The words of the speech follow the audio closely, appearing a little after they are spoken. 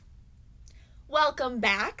Welcome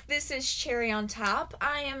back. This is Cherry on Top.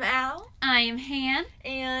 I am Al. I am Han.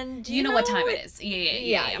 And you know what time it is.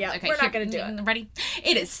 Yeah. Okay, we're not going to do it. Ready?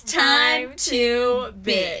 It is time to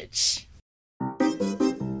bitch.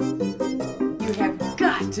 You have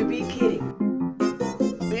got to be kidding.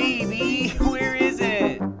 Baby, where is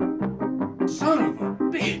it? Son of a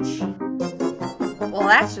bitch. Well,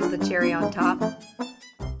 that's just the cherry on top.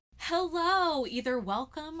 Hello, either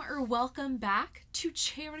welcome or welcome back to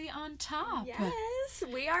Cherry on Top. Yes,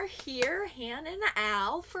 we are here, Han and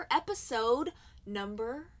Al, for episode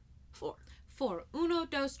number 4. For uno,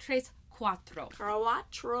 dos, tres, cuatro.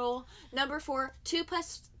 Cuatro. Number 4. 2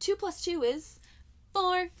 plus 2 is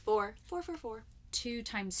 4. 4. 4 for 4. 2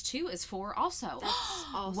 times 2 is 4 also. That's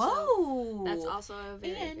also. Whoa. That's also a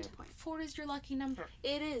very and good point. 4 is your lucky number.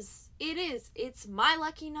 It is. It's my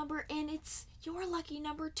lucky number, and it's your lucky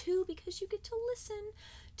number too, because you get to listen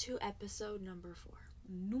to episode number 4.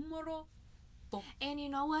 Numero 4. And you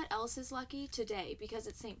know what else is lucky today? Because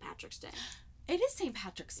it's St. Patrick's Day. It is St.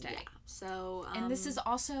 Patrick's Day. Yeah. So. And this is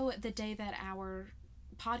also the day that our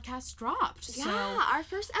podcast dropped. Yeah, so our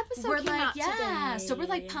first episode came out today. So we're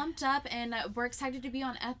like pumped up, and we're excited to be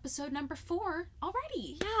on episode number 4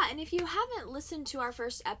 already. Yeah, and if you haven't listened to our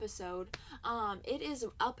first episode, it is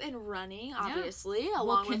up and running, obviously,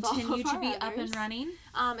 along with all of our We'll continue to be others. up and running.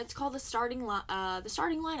 It's called the starting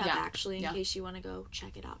lineup, actually, in Yeah. case you want to go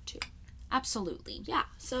check it out too. Absolutely. Yeah.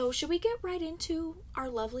 So should we get right into our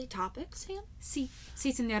lovely topics, Sam? Si,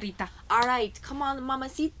 señorita. All right, come on,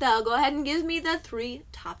 mamacita. Go ahead and give me the 3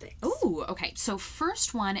 topics. Ooh, okay. So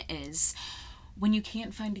first one is when you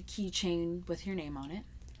can't find a keychain with your name on it.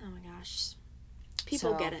 Oh my gosh.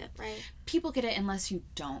 People get it, right? People get it unless you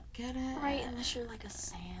don't get it. Right, unless you're like a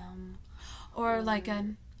Sam. Or like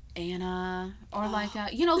an Anna. Or like a,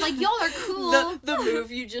 like y'all are cool. The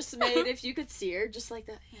move you just made, if you could see her, just like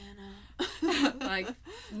that, Anna. Like,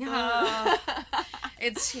 yeah.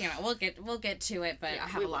 It's, we'll get to it, but Yeah, I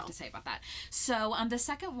have we a lot will. to say about that. So, the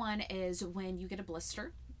second one is when you get a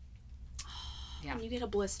blister. Yeah. When you get a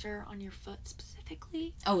blister on your foot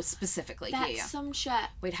specifically. Oh, specifically. That's Yeah. some shit.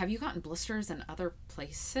 Wait, have you gotten blisters in other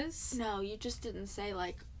places? No, you just didn't say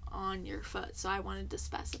like on your foot, so I wanted to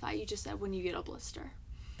specify. You just said when you get a blister.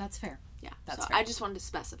 That's fair. Yeah, That's so fair. I just wanted to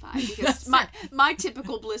specify That's because my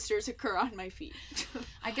typical blisters occur on my feet.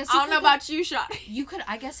 I guess I don't know about you, Shotty. You could,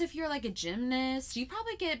 I guess if you're like a gymnast, you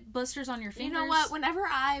probably get blisters on your fingers. You know what? Whenever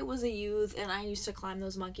I was a youth and I used to climb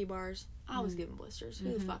those monkey bars, I was getting blisters.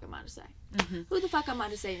 Who the fuck am I to say? Who the fuck am I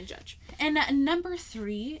to say and judge? And number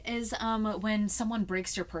 3 is when someone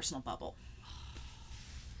breaks your personal bubble.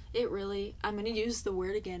 I'm going to use the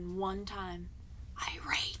word again one time.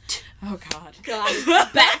 Irate. Oh, God. God,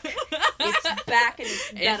 it's back. It's back and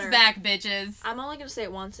it's better. It's back, bitches. I'm only going to say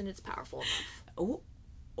it once and it's powerful enough.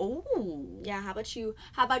 Oh. Yeah, how about you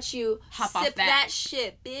Hop off sip that.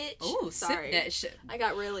 shit, bitch? Oh, sorry. sip that shit. I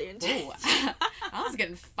got really intense. Oh, I was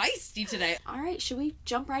getting feisty today. All right, should we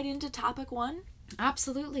jump right into topic 1?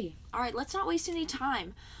 Absolutely. All right, let's not waste any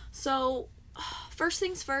time. So, first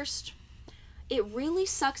things first, it really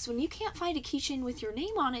sucks when you can't find a keychain with your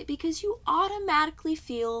name on it because you automatically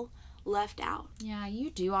feel left out. Yeah, you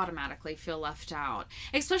do automatically feel left out.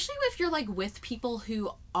 Especially if you're like with people who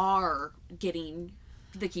are getting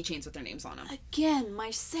the keychains with their names on them. Again, my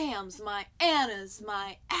Sams, my Annas,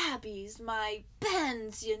 my Abbies, my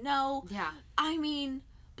Bens, Yeah. I mean,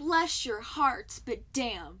 bless your hearts, but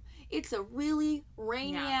damn, it's a really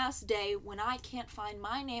rainy-ass day when I can't find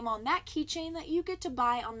my name on that keychain that you get to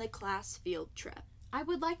buy on the class field trip. I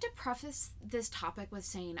would like to preface this topic with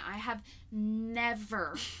saying I have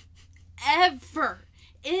never, ever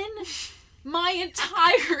in my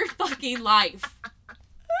entire fucking life,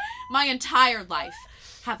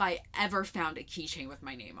 have I ever found a keychain with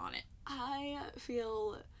my name on it. I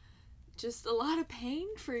feel just a lot of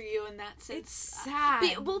pain for you in that sense. It's sad.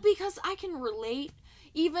 Because I can relate,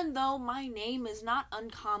 even though my name is not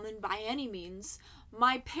uncommon by any means,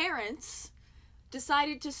 my parents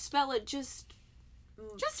decided to spell it just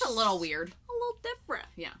a little weird. a little different.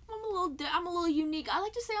 Yeah. I'm a little unique. I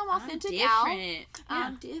like to say I'm authentic different. Al.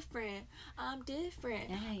 I'm different.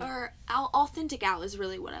 Dang. Or authentic Al is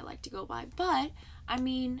really what I like to go by. But I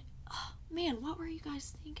mean, man, what were you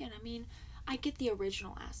guys thinking? I mean, I get the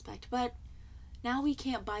original aspect, but now we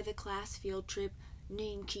can't buy the class field trip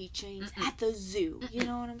name keychains at the zoo. You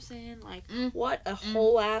know what I'm saying? Like, what a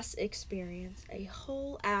whole ass experience. A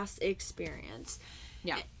whole ass experience.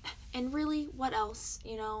 Yeah. And really, what else?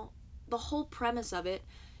 The whole premise of it,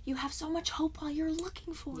 you have so much hope while you're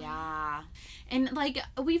looking for it. Yeah. And like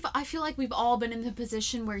I feel like we've all been in the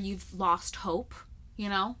position where you've lost hope. You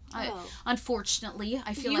know, unfortunately,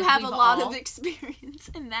 I feel you like have a we've lot all, of experience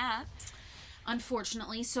in that.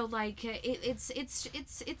 Unfortunately, so like it's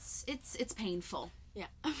painful. Yeah,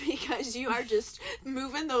 because you are just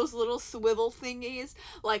moving those little swivel thingies,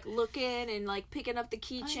 like looking and like picking up the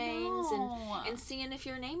keychains and seeing if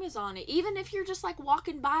your name is on it. Even if you're just like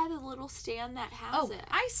walking by the little stand that has it.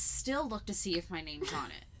 I still look to see if my name's on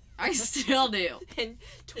it. I still do. In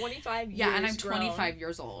 25 years. Yeah, and I'm grown. 25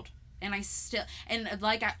 years old. And I still, and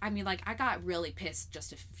like, I got really pissed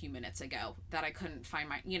just a few minutes ago that I couldn't find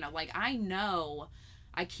my, like, I know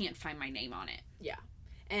I can't find my name on it. Yeah.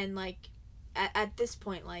 And like, at this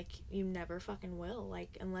point, like, you never fucking will.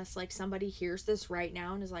 Like, unless like somebody hears this right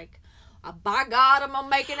now and is like, by God, I'm gonna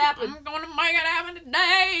make it happen. I'm gonna make it happen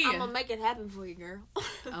today. I'm gonna make it happen for you, girl.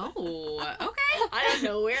 Oh, okay. I don't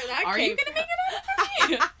know where that Are came you gonna make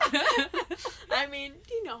it happen for me? I mean,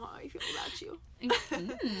 you know how I feel about you.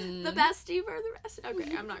 Mm. The bestie for the rest.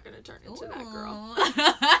 Okay, I'm not gonna turn into that girl.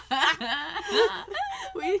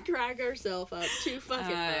 We crack ourselves up too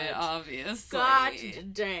fucking much. Obviously. God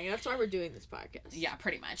dang, that's why we're doing this podcast. Yeah,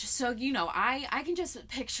 pretty much. So, I can just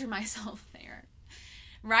picture myself there.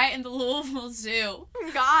 Right in the Louisville Zoo.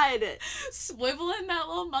 God. Swiveling that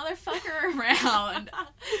little motherfucker around.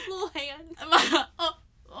 Little hand.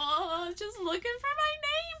 Just looking for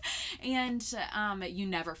my name. And you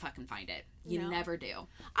never fucking find it. You never do.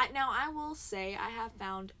 Now, I will say I have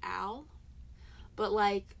found Al, but,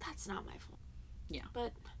 like, that's not my fault. Yeah.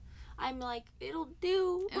 But I'm like, it'll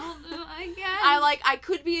do. I guess. I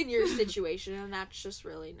could be in your situation, and that's just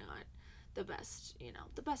really not the best,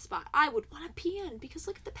 the best spot I would want to pee in, because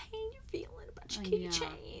look at the pain you're feeling about your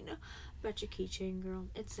keychain. About your keychain, girl.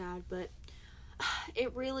 It's sad, but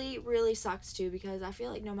it really, really sucks too, because I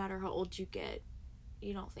feel like no matter how old you get,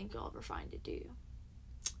 you don't think you'll ever find it, do you?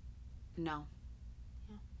 No.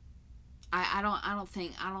 Yeah. I don't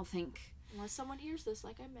think Unless someone hears this,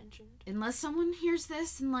 like I mentioned. Unless someone hears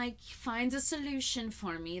this and like finds a solution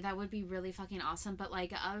for me, that would be really fucking awesome. But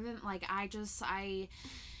like other than like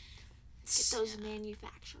It's those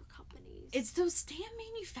manufacturer companies. It's those damn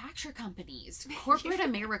manufacturer companies. Corporate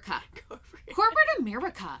America. Corporate. Corporate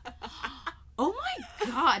America. Oh my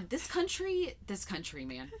God. This country,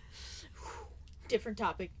 man. Different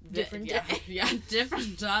topic. Different day. Yeah,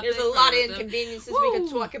 different topic. There's a lot of inconveniences we could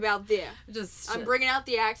talk about there. I'm bringing out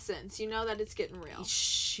the accents. You know that it's getting real.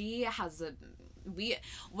 She has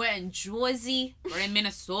we're in Jersey. We're in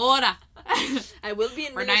Minnesota. I will be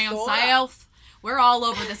in we're Minnesota. We're down south. We're all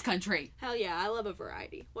over this country. Hell yeah, I love a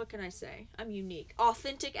variety. What can I say? I'm unique.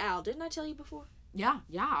 Authentic Al. Didn't I tell you before? Yeah,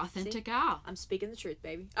 authentic Al. I'm speaking the truth,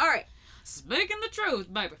 baby. All right. Speaking the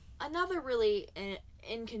truth, baby. Another really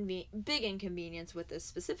big inconvenience with this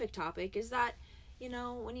specific topic is that,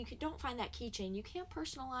 when you don't find that keychain, you can't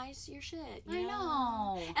personalize your shit. I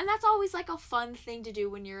know. And that's always like a fun thing to do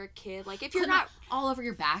when you're a kid. Like if you're not all over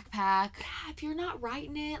your backpack. Yeah, if you're not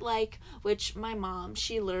writing it, like, which my mom,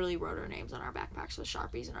 she literally wrote our names on our backpacks with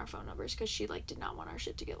Sharpies and our phone numbers because she like did not want our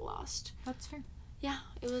shit to get lost. That's fair. Yeah,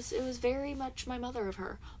 it was very much my mother of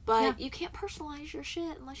her. But you can't personalize your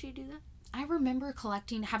shit unless you do that. I remember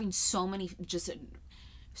having so many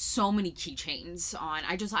keychains on.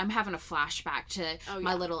 I'm having a flashback to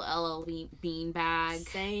my little LL Bean bag.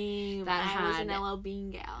 Same. I was an LL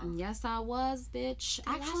Bean gal. Yes, I was, bitch.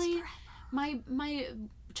 Actually, my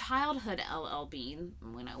childhood LL Bean,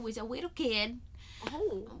 when I was a little kid.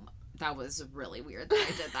 Oh. That was really weird that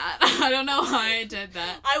I did that. I don't know why I did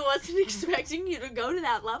that. I wasn't expecting you to go to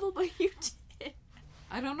that level, but you did.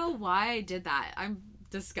 I don't know why I did that. I'm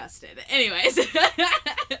disgusted. Anyways. It's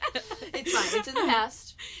fine. It's in the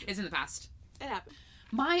past. It's in the past. It happened.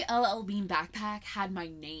 My LL Bean backpack had my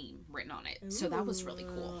name written on it. Ooh, so that was really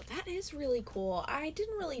cool. That is really cool. I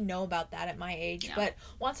didn't really know about that at my age. But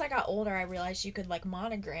once I got older, I realized you could like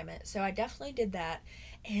monogram it. So I definitely did that.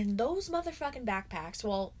 And those motherfucking backpacks,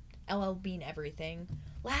 well, LL Bean everything,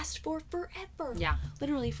 last for forever. Yeah.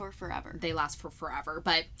 Literally for forever. They last for forever.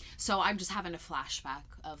 But so I'm just having a flashback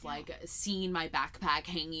of like seeing my backpack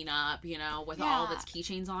hanging up, with all of its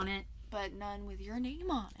keychains on it. But none with your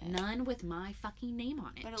name on it. None with my fucking name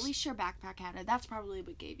on it. But at least your backpack had it. That's probably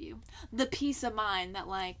what gave you the peace of mind that,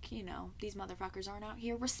 like, these motherfuckers aren't out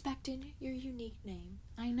here respecting your unique name.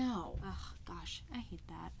 I know. Ugh, gosh, I hate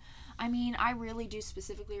that. I mean, I really do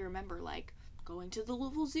specifically remember, like, going to the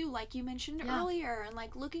Louisville Zoo, like you mentioned earlier, and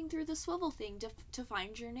like looking through the swivel thing to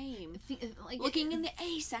find your name, looking in the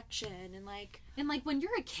A section, and like when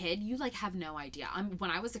you're a kid, you like have no idea.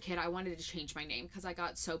 When I was a kid, I wanted to change my name because I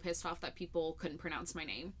got so pissed off that people couldn't pronounce my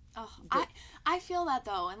name. Oh, I feel that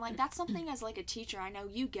though, and like that's something as like a teacher I know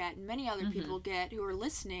you get, and many other people get who are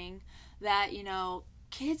listening, that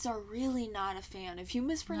kids are really not a fan of you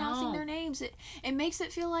mispronouncing No. their names. It makes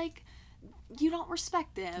it feel like you don't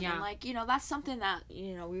respect them. Yeah. And, like, you know, that's something that,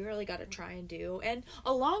 you know, we really got to try and do. And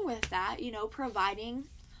along with that, you know, providing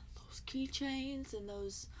those keychains and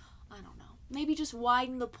those, I don't know, maybe just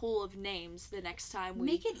widen the pool of names the next time we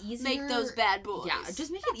Make it easier. make those bad boys. Yeah,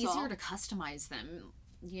 just make it That's easier all. to customize them.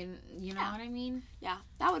 You know Yeah. what I mean? Yeah,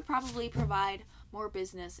 that would probably provide more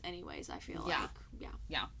business anyways, I feel Yeah. like. Yeah.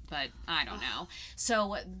 Yeah, but I don't know.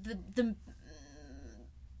 So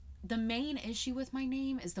the main issue with my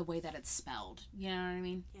name is the way that it's spelled. You know what I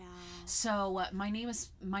mean? Yeah. So my name is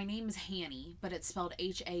Hanny, but it's spelled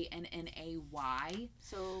Hannay.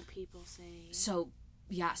 So people say. So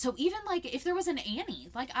yeah, so even like if there was an Annie,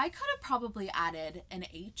 like I could have probably added an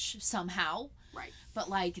H somehow, Right. but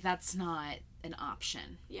like that's not an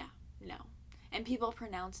option. Yeah. No. And people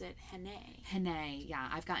pronounce it Hannay. Hannay, yeah.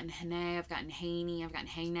 I've gotten Hannay, I've gotten Haney, I've gotten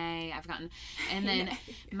Haynay, and then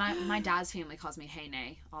my dad's family calls me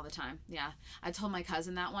Haynay all the time. Yeah. I told my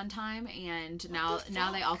cousin that one time, and now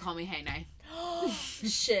they all call me Haynay.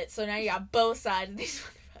 Shit. So now you got both sides of these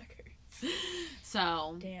motherfuckers.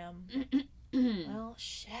 So Damn. Well,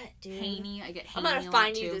 shit, dude. Haney, I get Haney I'm a gonna lot,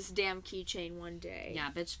 find you too. this damn keychain one day. Yeah,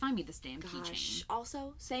 bitch, find me this damn Gosh. keychain.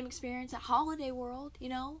 Also, same experience at Holiday World, you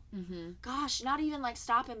know? Mm-hmm. Gosh, not even like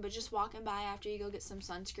stopping, but just walking by after you go get some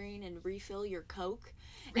sunscreen and refill your Coke.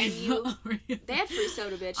 And they had free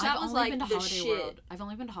soda, bitch. That was like the shit. World. I've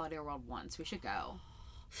only been to Holiday World once. We should go.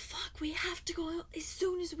 Fuck, we have to go as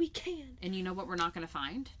soon as we can. And you know what we're not gonna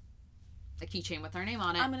find? A keychain with our name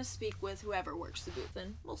on it. I'm gonna speak with whoever works the booth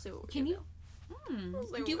and we'll see what we Can you? do. Hmm. We'll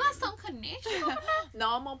see You what got we some connection.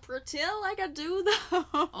 No, I'm gonna pretend like I do though.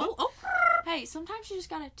 Oh. Hey, sometimes you just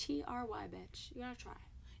gotta TRY, bitch. You gotta try.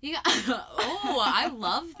 You got, oh, I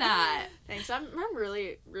love that. Thanks. I'm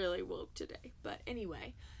really, really woke today. But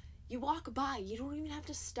anyway, you walk by. You don't even have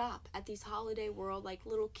to stop at these Holiday World, like,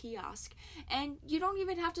 little kiosk. And you don't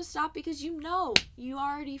even have to stop because you know. You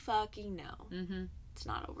already fucking know. Mm-hmm. It's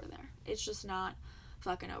not over there. It's just not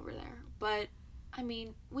fucking over there. But, I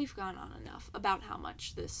mean, we've gone on enough about how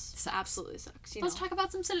much this Sucks. absolutely sucks. You Let's know? talk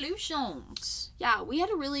about some solutions. Yeah, we had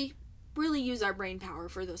to really use our brain power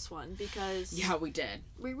for this one because Yeah, we did.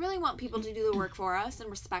 we really want people to do the work for us and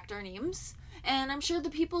respect our names. And I'm sure the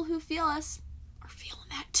people who feel us are feeling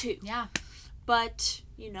that too. Yeah. But,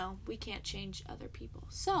 you know, we can't change other people.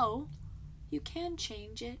 So, you can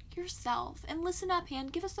change it yourself. And listen up, Han.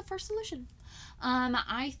 Give us the first solution.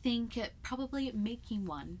 I think probably making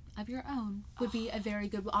one of your own would be a very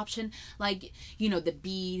good option. Like, you know, the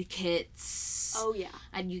bead kits. Oh, yeah.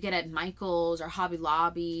 And you get at Michael's or Hobby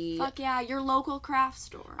Lobby. Fuck yeah, your local craft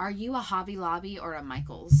store. Are you a Hobby Lobby or a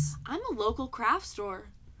Michael's? I'm a local craft store.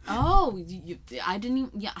 Oh, I didn't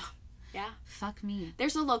even, yeah. Yeah. Fuck me.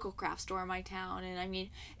 There's a local craft store in my town, and I mean,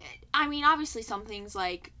 obviously some things,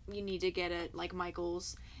 like, you need to get at, like,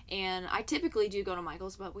 Michael's, and I typically do go to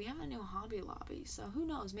Michael's, but we have a new Hobby Lobby, so who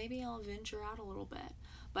knows, maybe I'll venture out a little bit,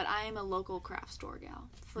 but I am a local craft store gal,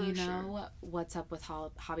 for You sure. know what's up with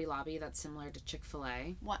Hobby Lobby that's similar to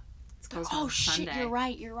Chick-fil-A? What? It's closed Oh on shit, Sunday.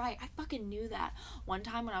 you're right. I fucking knew that. One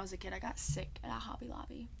time when I was a kid, I got sick at a Hobby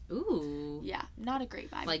Lobby. Ooh. Yeah, not a great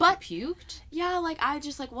vibe. Like, but you puked? yeah, like, I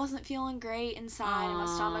just, like, wasn't feeling great inside, and my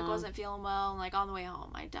stomach Aw. wasn't feeling well, and, like, on the way home,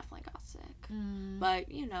 I definitely got sick. Mm.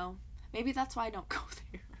 But, you know, maybe that's why I don't go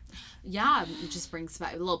there. Yeah, it just brings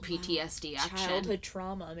back a little PTSD action. Childhood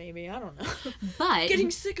trauma, maybe. I don't know. But Getting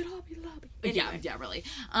sick at Hobby Lobby. Anyway, yeah, really.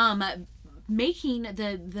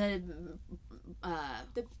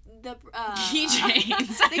 Making the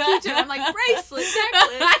keychains. the keychain. I'm like, bracelet,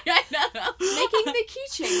 necklace. I know. Making the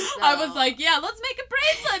keychains, though. I was like, yeah, let's make a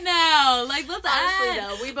bracelet now. Like, let's honestly, add.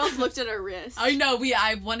 though, we both looked at our wrists. I know.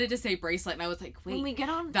 I wanted to say bracelet, and I was like, wait, When we get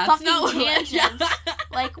on that's fucking not what- tangents, Yeah.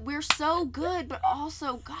 like, we're so good, but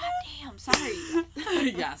also, goddamn, sorry.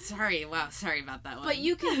 Yeah, sorry. Wow, sorry about that one. But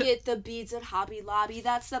you can get the beads at Hobby Lobby.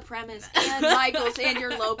 That's the premise. And Michael's and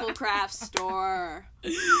your local craft store.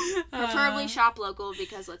 Preferably shop local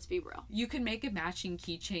because let's be real. You can make a matching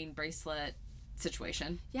keychain bracelet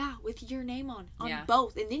situation. Yeah, with your name on Yeah.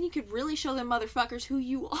 both. And then you could really show them motherfuckers who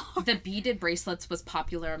you are. The beaded bracelets was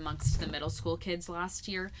popular amongst the middle school kids last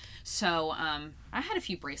year. So I had a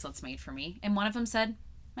few bracelets made for me. And one of them said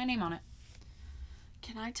my name on it.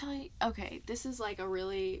 Can I tell you? Okay, this is like a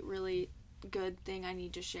really, really good thing I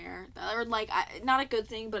need to share. Or like, not a good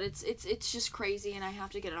thing, but it's just crazy and I have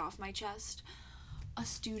to get it off my chest.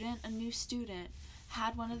 A new student,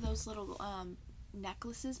 had one of those little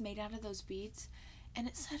necklaces made out of those beads, and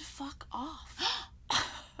it said "fuck off."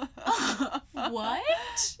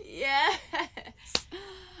 What? Yes.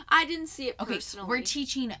 I didn't see it Okay, personally. we're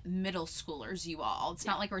teaching middle schoolers, you all. It's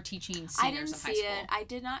not like we're teaching I seniors didn't in high see school. it. I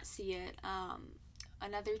did not see it.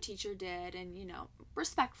 Another teacher did, and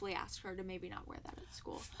respectfully asked her to maybe not wear that at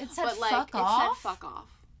school. It said But like, fuck it off. said fuck off,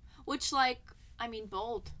 which like, I mean,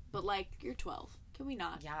 bold, but like, you're 12. Can we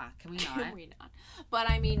not? Yeah, can we not? Can we not? But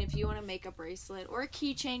I mean, if you want to make a bracelet or a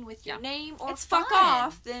keychain with your Yeah. name or It's fuck fun.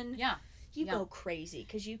 off, then Yeah, You Yeah. go crazy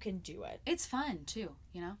because you can do it. it's fun too.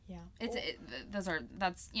 You know. Yeah. That's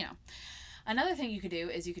Another thing you could do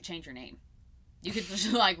is you could change your name. You could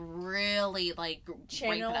just like really like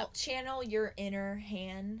rape it up. Channel your inner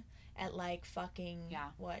Han at like fucking Yeah.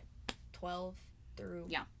 what 12 through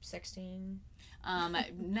Yeah. 16.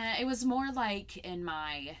 Nah, it was more like in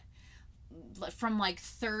my from like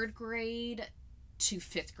 3rd grade to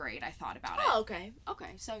 5th grade. I thought about it. oh,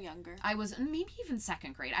 okay, so younger. I was maybe even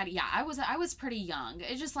 2nd grade. I was pretty young.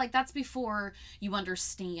 It's just like that's before you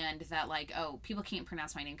understand that like, oh, people can't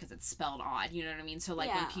pronounce my name because it's spelled odd. You know what I mean? So like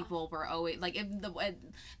when Yeah. people were always like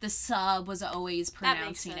the sub was always That makes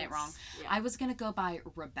pronouncing it sense. wrong. Yeah. I was gonna go by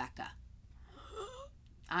Rebecca.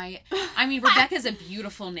 I mean Rebecca's a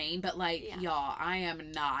beautiful name, but like Yeah. y'all, I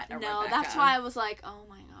am not a No, Rebecca. that's why I was like, oh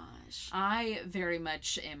my gosh. I very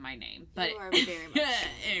much am my name, but You are very much.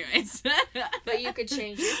 anyways. But you could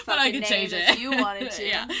change your fucking But I could name change if it you wanted to.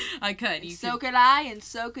 Yeah, I could. And You so could. could I, and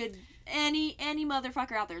so could any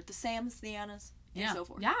motherfucker out there. The Sams, the Annas, and Yeah, so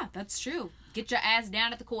forth. yeah, that's true. Get your ass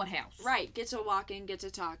down at the courthouse. Right. Get to walking, get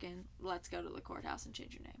to talking. Let's go to the courthouse and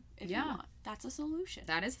change your name if Yeah. you want. That's a solution.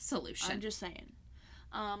 That is a solution. I'm just saying.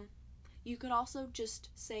 You could also just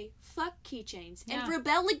say fuck keychains Yeah. and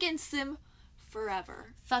rebel against them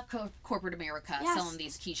forever. Fuck corporate America Yes. selling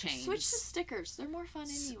these keychains. Switch to stickers. They're more fun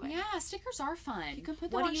anyway. Yeah, stickers are fun. You can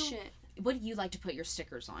put them on shit. What do you like to put your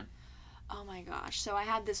stickers on? Oh my gosh. So I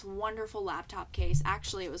had this wonderful laptop case.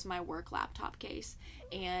 Actually, it was my work laptop case.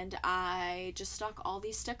 And I just stuck all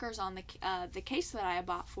these stickers on the case that I had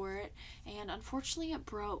bought for it. And unfortunately, it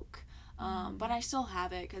broke. But I still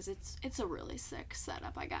have it because it's a really sick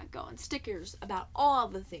setup I got going. Stickers about all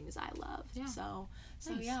the things I love. Yeah. So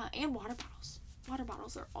Nice. yeah. And water bottles. Water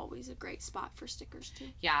bottles are always a great spot for stickers too.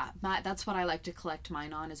 Yeah, that's what I like to collect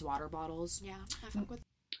mine on is water bottles. Yeah. I fuck with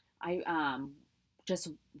I just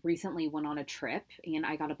recently went on a trip and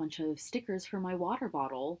I got a bunch of stickers for my water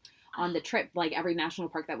bottle on the trip. Like every national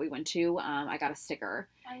park that we went to, I got a sticker.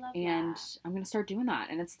 I love And that. I'm gonna start doing that.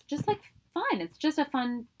 And it's just like fun. It's just a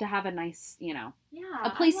fun to have a nice, Yeah.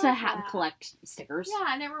 a place I to love have that. collect stickers.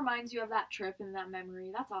 Yeah, and it reminds you of that trip and that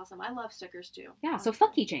memory. That's awesome. I love stickers too. Yeah, so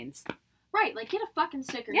fuck keychains. Right, like get a fucking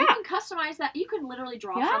sticker. Yeah. You can customize that. You can literally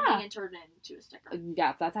draw Yeah. something and turn it into a sticker.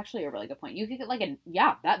 Yeah, that's actually a really good point. You could get like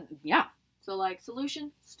So like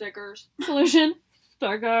solution, stickers. solution,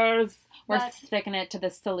 stickers. We're But- sticking it to the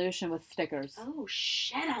solution with stickers. Oh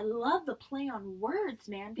shit, I love the play on words,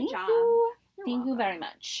 man. Good Thank job. you. You're Thank you welcome. very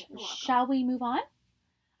much. You're welcome. Shall we move on?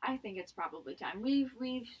 I think it's probably time. We've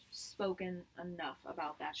spoken enough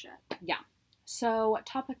about that shit. So,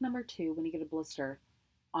 topic number 2, when you get a blister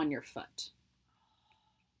on your foot.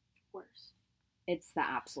 Worst. It's the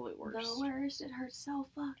absolute worst. The worst. It hurts so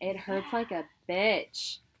fucking It hurts bad. like a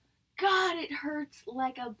bitch. God, it hurts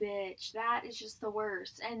like a bitch. That is just the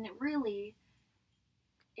worst. And really,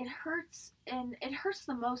 it hurts, and it hurts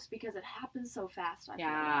the most because it happens so fast. I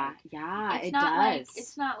Yeah, feel like. yeah, It's it not does. like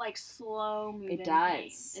it's not like slow moving. It pain.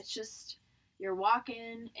 does. It's just you're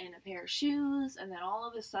walking in a pair of shoes, and then all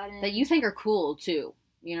of a sudden That you think are cool too.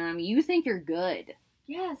 You know what I mean? You think you're good.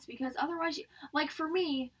 yes, because otherwise, like for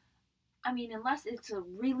me, I mean, unless it's a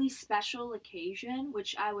really special occasion,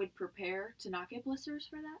 which I would prepare to not get blisters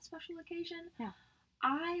for that special occasion. Yeah.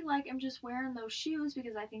 I am just wearing those shoes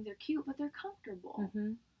because I think they're cute, but they're comfortable.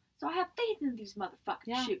 Mm-hmm. So I have faith in these motherfucking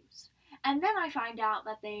Yeah. shoes. And then I find out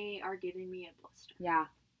that they are giving me a blister. Yeah.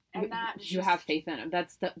 And that is you just- have faith in it.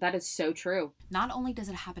 That is so true. Not only does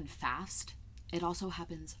it happen fast, it also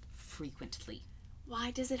happens frequently. Why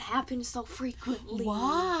does it happen so frequently?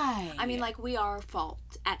 Why? I mean, like, we are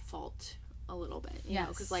at fault a little bit, you know,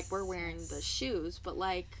 because, like, we're wearing Yes. the shoes, but,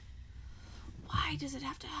 like, why does it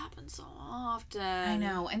have to happen so often? I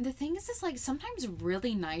know. And the thing is like sometimes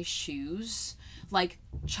really nice shoes, like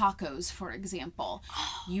Chacos, for example,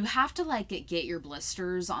 you have to like get your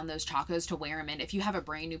blisters on those Chacos to wear them in. If you have a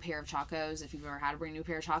brand new pair of Chacos, if you've ever had a brand new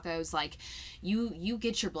pair of Chacos, like you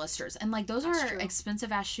get your blisters. And like those That's are true.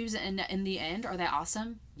 expensive ass shoes. And in the end, are they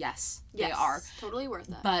awesome? Yes, Yes, they are. totally worth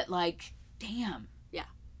it. But like, damn. Yeah.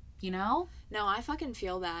 You know? No, I fucking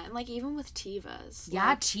feel that. And, like, even with Tevas. Yeah,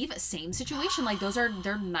 like, Teva, same situation. Like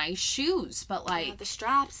they're nice shoes, but like yeah, the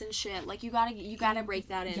straps and shit. Like, you gotta break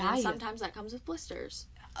that in. Yeah, and you- sometimes that comes with blisters.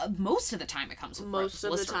 most of the time it comes with Most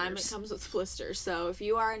of the time it blisters. comes with blisters. So if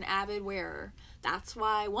you are an avid wearer, that's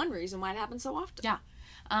one reason why it happens so often. Yeah.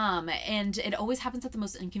 And it always happens at the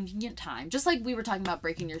most inconvenient time. Just like we were talking about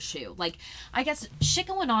breaking your shoe. Like, I guess shit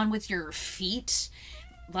going on with your feet,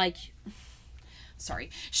 like,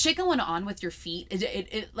 shit going on with your feet,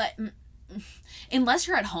 unless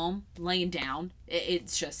you're at home laying down,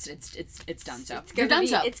 it's done so. It's You're gonna done be,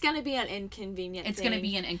 so. It's gonna be an inconvenient It's thing gonna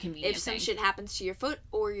be an inconvenient if some thing. shit happens to your foot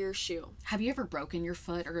or your shoe. Have you ever broken your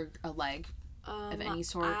foot or a leg of any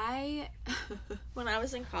sort? When I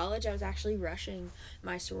was in college, I was actually rushing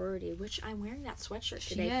my sorority, which I'm wearing that sweatshirt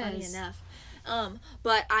today, funny is. enough.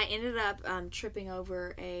 But I ended up tripping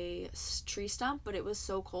over a tree stump, but it was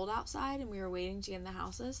so cold outside and we were waiting to get in the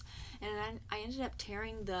houses, and I ended up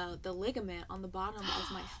tearing the ligament on the bottom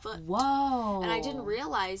of my foot. Whoa. And I didn't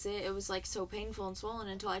realize it. It was like so painful and swollen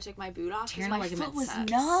until I took my boot off because Tearing a my ligament foot was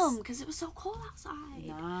sucks. numb because it was so cold outside.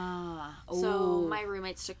 Nah. So Ooh. my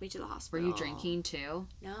roommates took me to the Were hospital. you drinking too?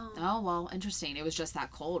 No. Oh, well, interesting. It was just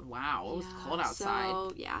that cold. Wow. It was cold outside.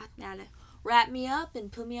 So, yeah, they had to wrap me up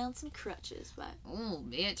and put me on some crutches. But, Oh,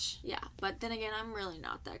 bitch. yeah. But then again, I'm really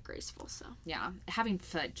not that graceful, so. Yeah. Having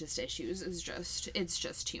foot just issues is it's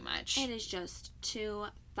just too much. It is just too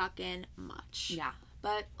fucking much. Yeah.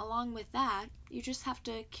 But along with that, you just have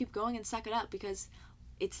to keep going and suck it up because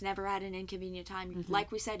it's never at an inconvenient time. Mm-hmm.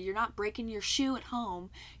 Like we said, you're not breaking your shoe at home.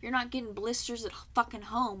 You're not getting blisters at fucking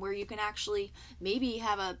home where you can actually maybe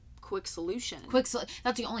have a quick solution. That's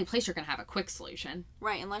the only place you're going to have a quick solution.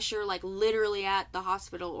 Right, unless you're like literally at the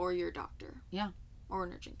hospital or your doctor. Yeah. Or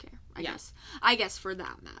in urgent care, Yeah. I guess for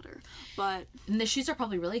that matter. But And the shoes are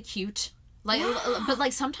probably really cute. Like, but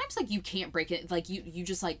like sometimes like you can't break it. Like you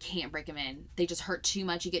just like can't break them in. They just hurt too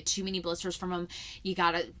much. You get too many blisters from them. You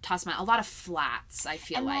gotta toss them out. A lot of flats. I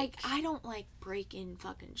feel and like I don't like break in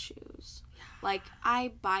fucking shoes. Like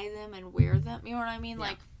I buy them and wear them. You know what I mean? Yeah.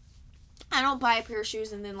 Like I don't buy a pair of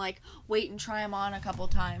shoes and then like wait and try them on a couple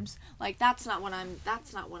times. Like that's not what I'm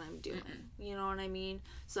doing. Mm-mm. You know what I mean?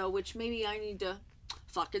 So which maybe I need to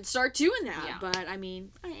fucking start doing that. Yeah. But I mean,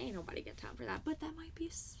 I ain't nobody got time for that. But that might be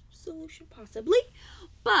a solution possibly.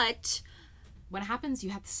 But when it happens,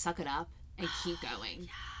 you have to suck it up and keep going.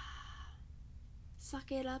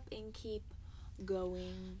 suck it up and keep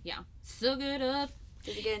going. Yeah. Suck it up.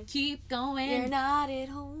 Because again, Keep going. you're not at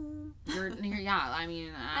home. You're yeah. I mean,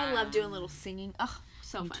 I love doing little singing. Oh,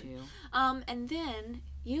 so me fun. too. And then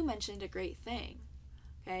you mentioned a great thing,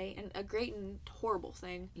 okay, and a great and horrible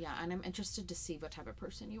thing. Yeah, and I'm interested to see what type of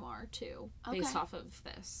person you are too, based Okay. off of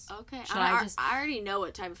this. Okay, Should I I just- already know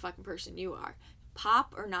what type of fucking person you are.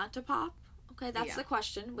 Pop or not to pop? Okay, that's Yeah. the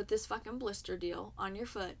question with this fucking blister deal on your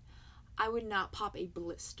foot. I would not pop a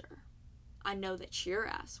blister. I know that your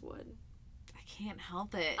ass would. I can't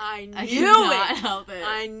help it. I knew cannot it. help it.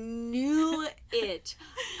 I knew it.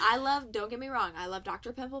 Don't get me wrong, I love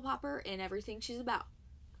Dr. Pimple Popper and everything she's about.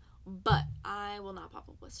 But I will not pop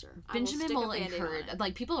a blister. Benjamin I will stick a Band-Aid on encourage, it.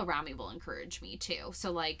 like people around me will encourage me too.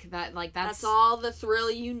 So that's That's all the thrill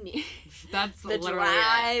you need. That's The literally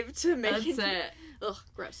drive to make That's it. Ugh,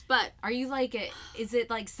 gross. But Are you like it? Is it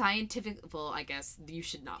like scientific? Well, I guess you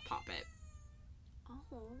should not pop it.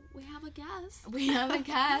 we have a guest. We have a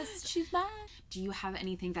guest. She's back. Do you have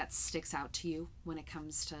anything that sticks out to you when it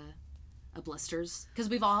comes to blisters?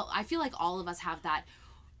 Because I feel like all of us have that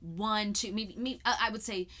one, two, maybe I would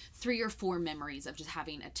say 3 or 4 memories of just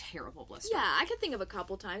having a terrible blister. Yeah, I could think of a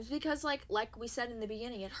couple times because like we said in the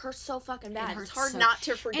beginning, it hurts so fucking bad. hurts It's hard so- not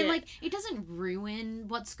to forget. And like it doesn't ruin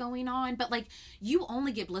what's going on, but like you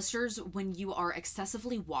only get blisters when you are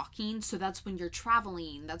excessively walking. So that's when you're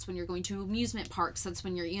traveling. That's when you're going to amusement parks. That's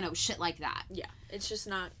when you're shit like that. yeah, it's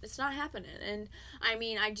not happening. And I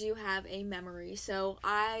mean, I do have a memory. So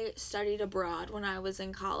I studied abroad when I was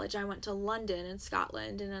in college. I went to London in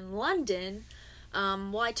Scotland, and in London,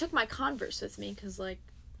 I took my Converse with me because like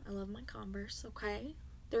I love my Converse. Okay,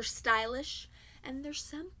 they're stylish and they're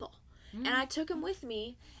simple. And I took them with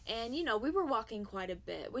me, and we were walking quite a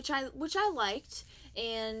bit, which I liked,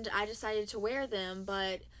 and I decided to wear them,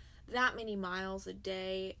 but that many miles a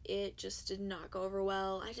day, it just did not go over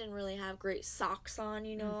well. I didn't really have great socks on,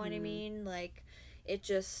 you know what I mean? Like, it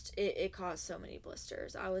just, it caused so many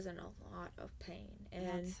blisters. I was in a lot of pain, and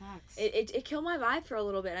That sucks. it killed my vibe for a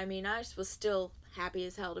little bit. I mean, I just was still happy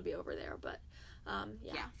as hell to be over there, but,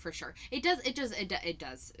 Yeah, for sure. It does. Because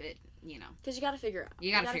Because you gotta figure it out.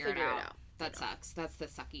 you gotta figure it out. That sucks. That's the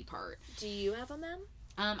sucky part. Do you have a mem?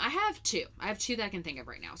 I have 2. I have 2 that I can think of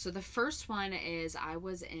right now. So the first one is I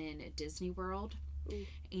was in Disney World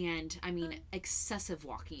And I mean, excessive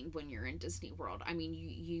walking when you're in Disney World. I mean,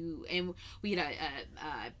 you and we had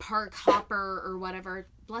a park hopper or whatever.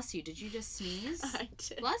 Bless you. Did you just sneeze? I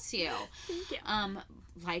did. Bless you. Thank you.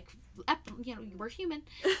 Like, you know, we're human.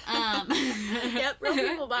 Yep, real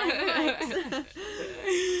people buying bikes.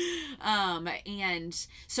 And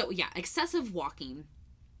so yeah, excessive walking.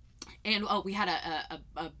 And we had a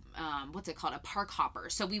what's it called? A park hopper.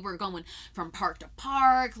 So we were going from park to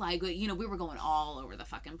park, like, you know, we were going all over the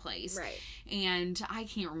fucking place. Right. And I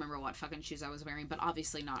can't remember what fucking shoes I was wearing, but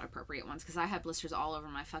obviously not appropriate ones because I had blisters all over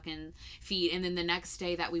my fucking feet. And then the next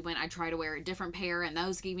day that we went, I tried to wear a different pair, and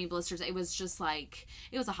those gave me blisters. It was just like,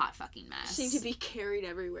 it was a hot fucking mess. Seemed to be carried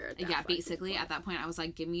everywhere. At that Yeah, fucking basically point. at that point I was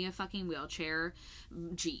like, give me a fucking wheelchair.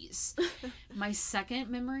 Jeez. My second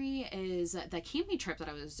memory is the camping trip that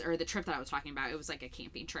the trip that I was talking about. It was like a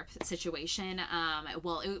camping trip situation.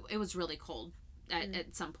 Well, it was really cold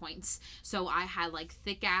at some points. So I had like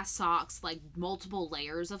thick ass socks, like multiple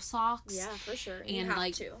layers of socks. Yeah, for sure. You And have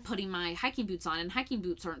like to. putting my hiking boots on, and hiking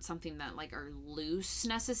boots aren't something that like are loose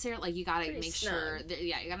necessarily. Like you gotta Pretty make snug. sure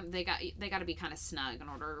that, they gotta be kind of snug in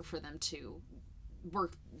order for them to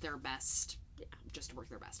work their best. Just to work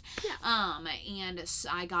their best. Yeah. And so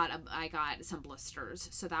I got some blisters,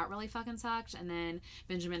 so that really fucking sucked. And then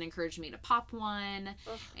Benjamin encouraged me to pop one,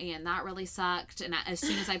 and that really sucked. And as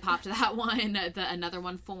soon as I popped that one, another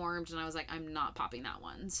one formed, and I was like, I'm not popping that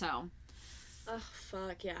one. So, Oh,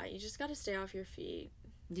 fuck, yeah. You just gotta stay off your feet.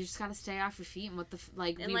 you just gotta stay off your feet. And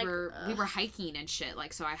And, we like, were hiking and shit,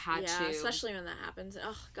 like, so I had Yeah, to. especially when that happens.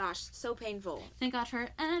 Oh, gosh, so painful. Thank God for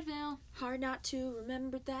Advil. Hard not to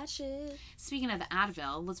remember that shit. Speaking of the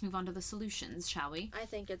Advil, let's move on to the solutions, shall we? I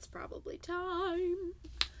think it's probably time.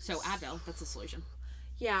 So Advil, that's a solution,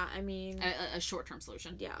 Yeah, I mean, a short-term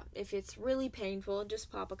solution. yeah, if it's really painful, just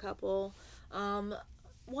pop a couple.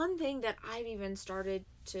 One thing that I've even started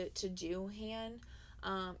to do,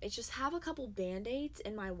 is just have a couple Band-Aids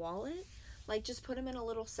in my wallet. Like, just put them in a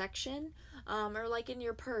little section, or like in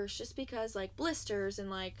your purse, just because, like, blisters and,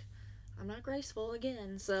 like, I'm not graceful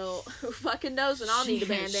again, so who fucking knows when I'll need a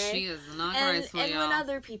Band-Aid. She is not and graceful, when y'all.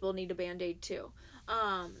 other people need a Band-Aid too.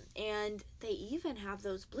 And they even have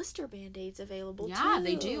those blister Band-Aids available too. Yeah,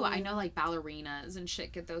 they do. I know, like, ballerinas and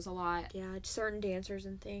shit get those a lot. Yeah, certain dancers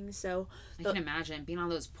and things. So I can imagine being on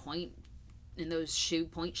those point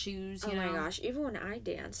shoes, you know? my gosh, even when I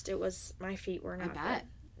danced, it was, my feet were not bet. good.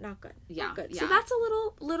 Not good. Yeah, Not good. yeah. So that's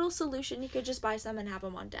a little solution. You could just buy some and have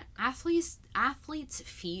them on deck. Athletes'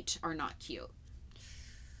 feet are not cute.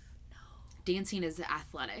 No. Dancing is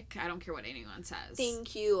athletic. I don't care what anyone says.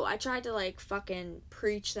 Thank you. I tried to, like, fucking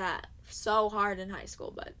preach that so hard in high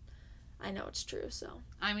school, but I know it's true, so.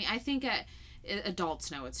 I mean, I think adults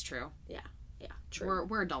know it's true. Yeah, true.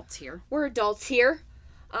 We're adults here. We're adults here.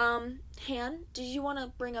 Han, did you want to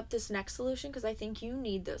bring up this next solution? Because I think you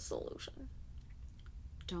need this solution.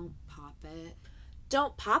 Don't pop it.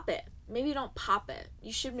 Don't pop it. Maybe don't pop it.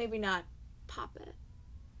 You should maybe not pop it.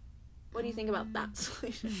 What do you think about that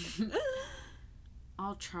solution?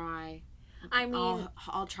 I'll try. I mean,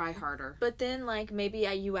 I'll try harder. but then, like, maybe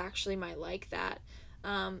you actually might like that.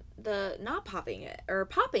 The not popping it, or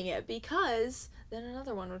popping it, because then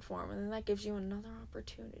another one would form, and then that gives you another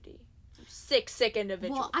opportunity. Sick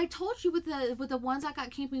individual. Well, I told you with the ones I got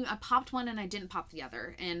camping, I popped one and I didn't pop the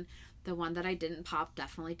other, and the one that I didn't pop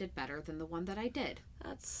definitely did better than the one that I did.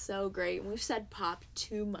 That's so great. We've said pop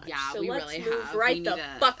too much. Yeah, so we let's really move have. right We the need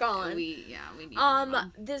to- fuck on. We need to move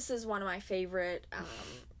on. This is one of my favorite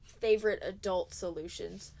adult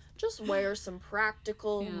solutions. Just wear some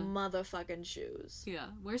practical motherfucking shoes. Yeah,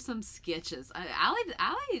 wear some Skechers.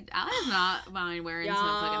 Allie does not mind wearing some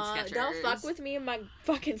fucking Skechers. Don't fuck with me and my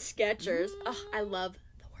fucking Skechers. Ugh, I love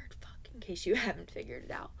the word fuck, in case you haven't figured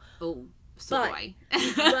it out. Oh, so But- do I.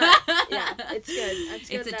 But, yeah, it's good. It's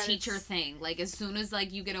good It's a that teacher thing. Like, as soon as,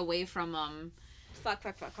 like, you get away from them, Fuck.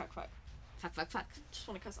 fuck. Just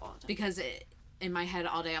want to cuss all the time. Because in my head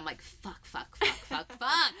all day, I'm like, fuck.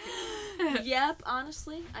 Yep,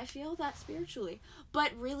 honestly, I feel that spiritually.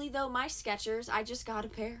 But really, though, my Skechers, I just got a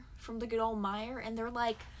pair from the good old Meyer, and they're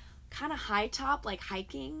like kind of high top, like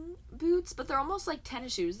hiking boots, but they're almost like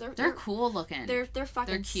tennis shoes. They're cool looking. They're fucking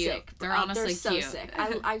They're cute. sick. They're bro. honestly they're so cute. sick.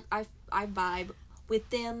 I vibe with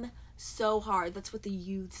them so hard. That's what the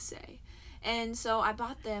youth say. And so I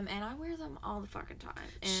bought them, and I wear them all the fucking time.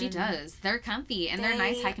 And She does. They're comfy and they're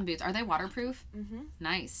nice They- hiking boots. Are they waterproof? Mhm.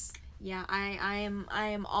 Nice. Yeah, I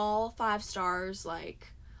am all 5 stars,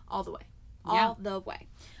 like all the way, Yeah. all the way.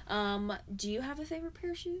 Do you have a favorite pair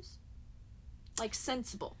of shoes? Like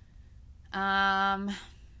sensible.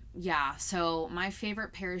 Yeah, so my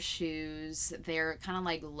favorite pair of shoes, they're kind of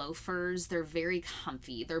like loafers. They're very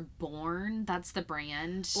comfy. They're Born. That's the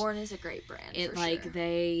brand. Born is a great brand. It for like sure.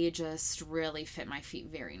 they just really fit my feet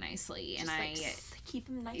very nicely, Just, and keep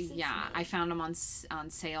them nice. And yeah, smooth. I found them on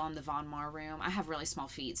sale in the Von Mar room. I have really small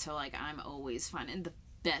feet, so like I'm always finding the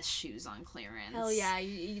best shoes on clearance. Hell yeah,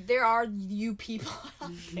 there are you people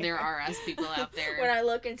out There are us people out there. When I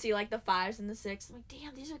look and see like the 5s and the 6s, I'm like,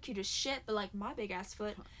 damn, these are cute as shit. But like my big ass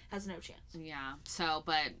foot has no chance. Yeah. So,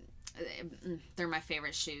 but they're my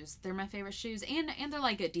favorite shoes. They're my favorite shoes, and they're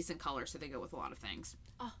like a decent color, so they go with a lot of things.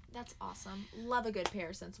 Oh, that's awesome. Love a good pair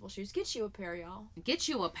of sensible shoes. Get you a pair, y'all. Get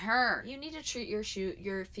you a pair. You need to treat your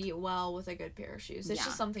feet well with a good pair of shoes. It's Yeah.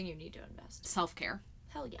 just something you need to invest in. Self-care.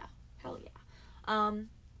 Hell yeah. Hell yeah.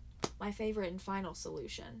 My favorite and final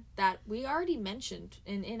solution that we already mentioned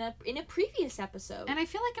in a previous episode. And I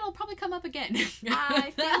feel like it'll probably come up again.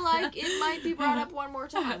 I feel like it might be brought up one more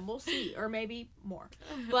time. We'll see, or maybe more.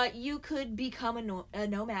 But you could become a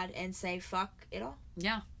nomad and say fuck it all.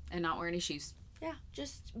 Yeah, and not wear any shoes. Yeah,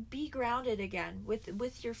 just be grounded again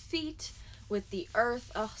with your feet, with the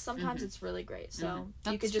earth. Sometimes it's really great. So you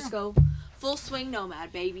That's could just true. go full swing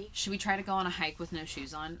nomad, baby. Should we try to go on a hike with no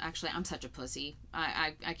shoes on? Actually, I'm such a pussy.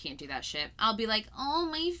 I can't do that shit. I'll be like, oh,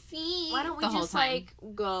 my feet. Why don't we the whole just time. like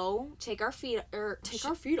go take our feet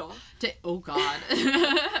off? Oh, God.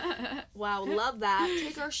 Wow, love that.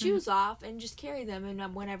 Take our shoes off and just carry them,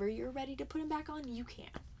 and whenever you're ready to put them back on, you can.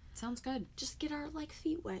 Sounds good. Just get our like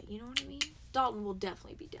feet wet. You know what I mean? Dalton will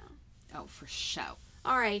definitely be down. Oh, for sure.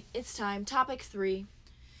 All right, it's time. Topic 3.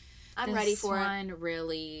 I'm ready for This it. one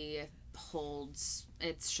really holds.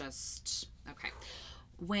 It's just okay.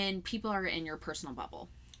 When people are in your personal bubble.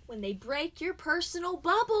 When they break your personal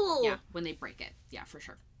bubble. Yeah, when they break it. Yeah, for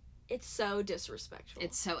sure. It's so disrespectful.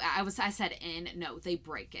 It's so I said no, they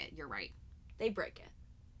break it. You're right. They break it.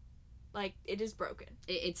 Like, it is broken.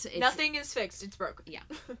 It's Nothing is fixed. It's broken. Yeah,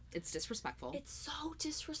 it's disrespectful. It's so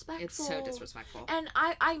disrespectful. It's so disrespectful. And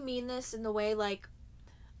I mean this in the way, like,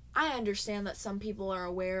 I understand that some people are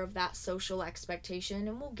aware of that social expectation,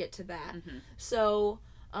 and we'll get to that. Mm-hmm. So,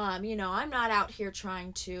 I'm not out here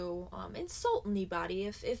trying to insult anybody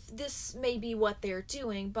if this may be what they're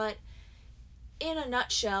doing, but in a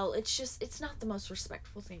nutshell, it's not the most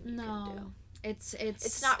respectful thing you can do.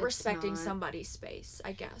 It's not respecting not. somebody's space,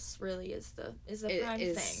 I guess, really is the It prime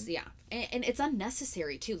is, thing. yeah, and it's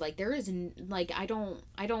unnecessary too. Like there is like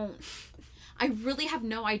I really have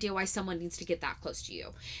no idea why someone needs to get that close to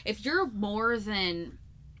you. If you're more than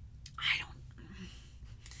I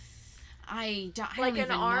don't Like even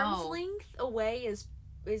an arm's know. length away is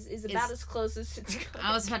about as close as it's gonna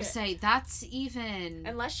I was about to get. say that's even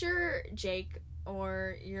Unless you're Jake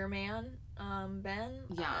or your man, Ben,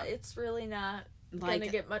 Yeah. it's really not like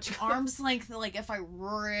gonna get much closer. arm's length. Like if I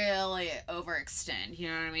really overextend, you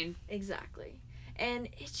know what I mean? Exactly. And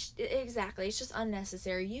it's just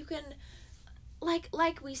unnecessary. You can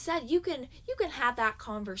like we said, you can have that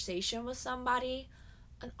conversation with somebody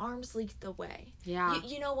an arm's length away. Yeah.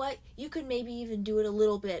 You know what? You could maybe even do it a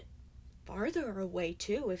little bit farther away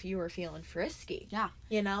too if you were feeling frisky. Yeah.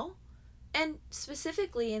 You know? And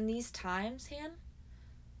specifically in these times, Han,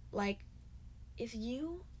 like if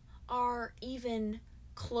you are even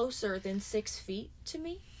closer than 6 feet to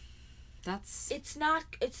me, it's not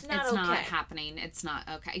It's okay. not happening. It's not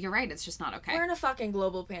okay. You're right. It's just not okay. We're in a fucking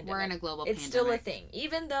global pandemic. We're in a global It's pandemic. still a thing.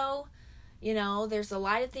 Even though, there's a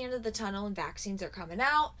light at the end of the tunnel and vaccines are coming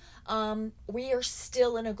out, we are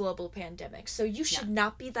still in a global pandemic. So you should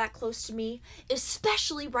not be that close to me,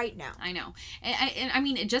 especially right now. I know. And I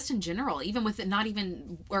mean, just in general, even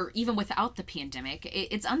even without the pandemic,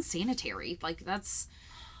 it's unsanitary. Like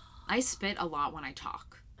I spit a lot when I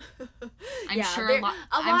talk. I'm sure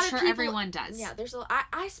I'm sure everyone does. Yeah,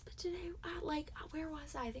 I spit today. Where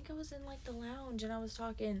was I? I think I was in like the lounge and I was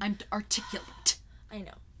talking. I'm articulate. I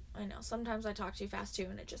know. Sometimes I talk too fast too,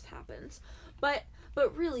 and it just happens. But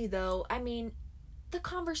really though, I mean, the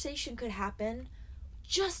conversation could happen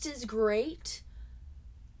just as great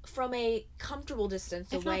from a comfortable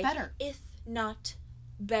distance If away, not better. if not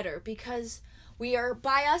better, because we are,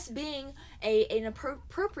 by us being an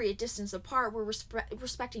appropriate distance apart, we're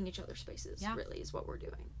respecting each other's spaces. Yeah. Really is what we're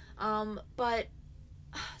doing. But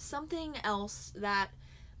something else that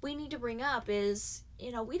we need to bring up is,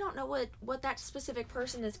 we don't know what that specific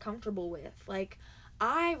person is comfortable with. Like,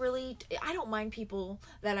 I don't mind people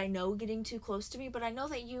that I know getting too close to me, but I know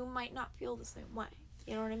that you might not feel the same way.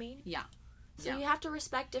 You know what I mean? Yeah. So Yeah. you have to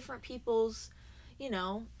respect different people's,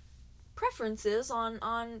 preferences on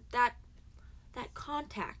that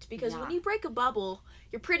contact, because when Yeah. you break a bubble,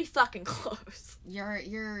 you're pretty fucking close. You're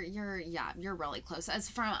really close.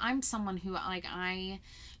 I'm someone who, like, I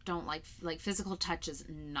don't like physical touch is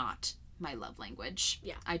not my love language.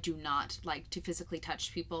 Yeah. I do not like to physically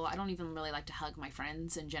touch people. I don't even really like to hug my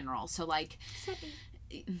friends in general. So, like, Except me.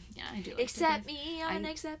 yeah, I do like Except to give, me, I'm an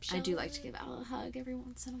exception. I do like to give out a hug every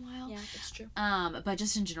once in a while. Yeah, that's true. But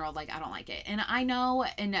just in general, like, I don't like it. And I know,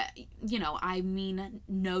 and, you know, I mean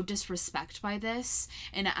no disrespect by this.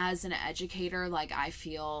 And as an educator, like, I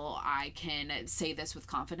feel I can say this with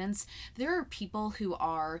confidence. There are people who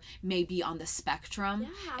are maybe on the spectrum Yeah,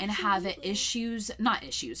 and have absolutely.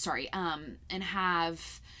 and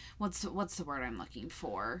have, what's the word I'm looking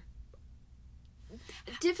for?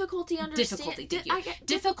 Difficulty understanding. Difficulty, thank you.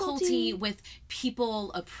 Difficulty with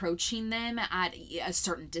people approaching them at a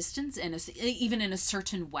certain distance and even in a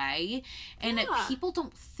certain way, and Yeah. people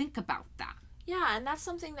don't think about that. Yeah, and that's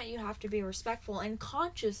something that you have to be respectful and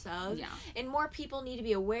conscious of. Yeah. And more people need to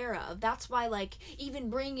be aware of. That's why, like, even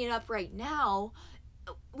bringing it up right now,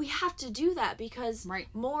 we have to do that because Right.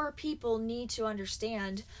 more people need to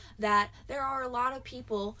understand that there are a lot of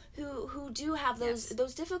people who do have those Yes.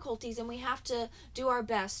 those difficulties, and we have to do our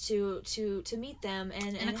best to meet them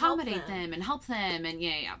and accommodate help them and help them, and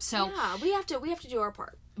yeah. So yeah, we have to do our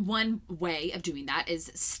part. one way of doing that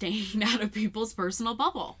is staying out of people's personal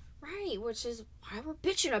bubble. Right, which is why we're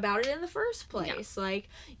bitching about it in the first place. Like,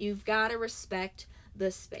 you've got to respect the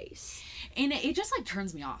space. And it just, like,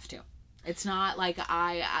 turns me off too. It's not like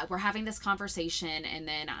we're having this conversation and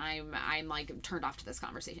then I'm like turned off to this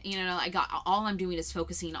conversation. You know, all I'm doing is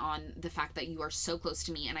focusing on the fact that you are so close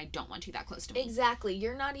to me and I don't want you that close to me. Exactly.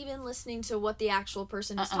 You're not even listening to what the actual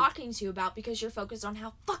person is talking to you about because you're focused on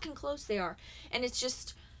how fucking close they are. And it's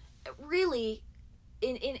just really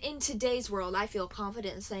in today's world, I feel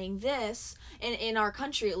confident in saying this, and in our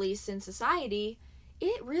country, at least in society,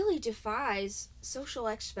 it really defies social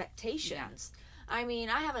expectations. I mean,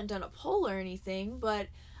 I haven't done a poll or anything, but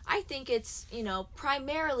I think it's, you know,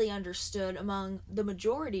 primarily understood among the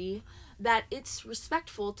majority that it's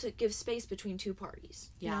respectful to give space between two parties.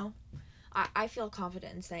 You know? I feel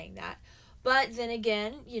confident in saying that. But then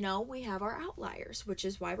again, you know, we have our outliers, which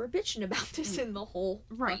is why we're bitching about this in the whole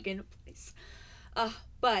fucking place.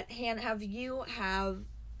 But Han, have you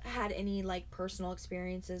had any like personal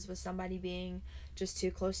experiences with somebody being just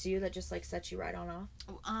too close to you that just like sets you right on off?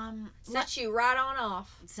 Set you right on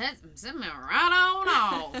off. Set me right on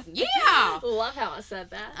off. Yeah. Love how I said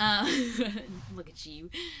that. Look at you.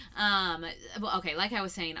 Well, okay, like I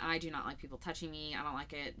was saying, I do not like people touching me. I don't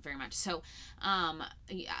like it very much. So,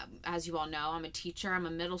 yeah, as you all know, I'm a teacher. I'm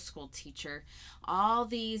a middle school teacher. All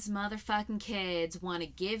these motherfucking kids want to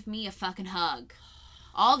give me a fucking hug.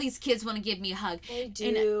 All these kids want to give me a hug. They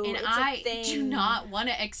do. And It's a I thing. do not want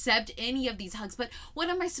to accept any of these hugs. But what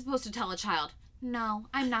am I supposed to tell a child? No,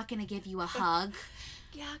 I'm not going to give you a hug.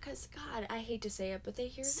 Yeah, because, God, I hate to say it, but they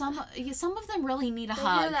hear Some of them really need a they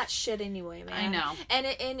hug. hear that shit anyway, man. I know.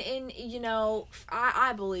 And you know,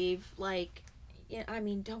 I believe, like, yeah, I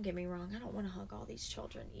mean, don't get me wrong, I don't want to hug all these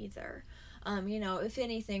children either. You know, if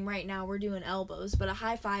anything, right now we're doing elbows, but a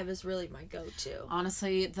high five is really my go-to.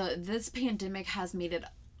 Honestly, this pandemic has made it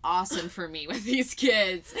awesome for me with these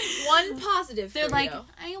kids. One positive They're for like, you,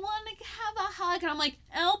 I want to have a hug. And I'm like,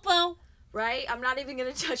 elbow. right? I'm not even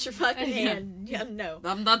going to touch your fucking hand. Yeah, no.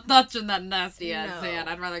 I'm not touching that nasty ass No. hand.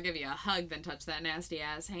 I'd rather give you a hug than touch that nasty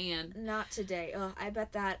ass hand. Not today. Ugh, I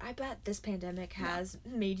bet this pandemic has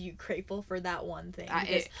made you grateful for that one thing.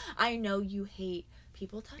 Because I know you hate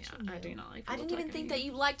people touching you. I do not like I people didn't even touching think me. that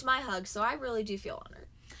you liked my hug, so I really do feel honored.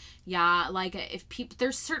 Yeah, like if people,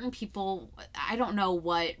 there's certain people, I don't know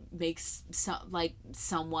what makes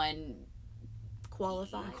someone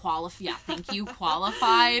Qualified. Yeah, thank you,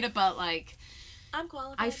 qualified, but like I'm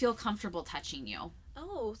qualified. I feel comfortable touching you.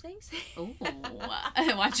 Oh, thanks. Oh,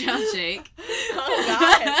 watch out, Jake.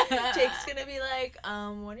 Oh God, Jake's gonna be like,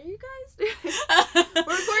 what are you guys doing?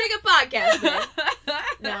 We're recording a podcast, man.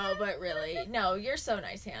 No, but really, no, you're so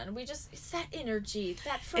nice, Han. We just, it's that energy,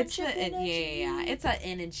 that friendship energy. Yeah, it's that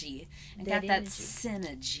energy. I That got that energy.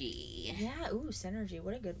 synergy. Yeah, ooh, synergy.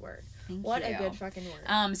 What a good word. Thank What you. a good fucking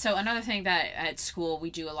word. So another thing that at school we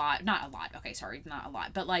do a lot, not a lot,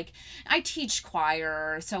 but like I teach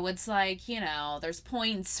choir, so it's like, you know, there's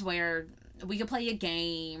points where we could play a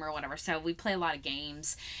game or whatever, so we play a lot of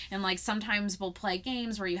games, and like sometimes we'll play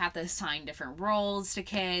games where you have to assign different roles to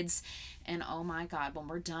kids, and oh my God, when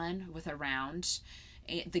we're done with a round,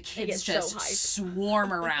 the kids get just so hype.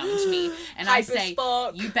 swarm around me, and I Hype as say,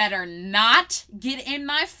 fuck. you better not get in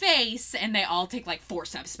my face, and they all take like 4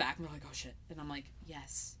 steps back, and they're like, oh shit, and I'm like,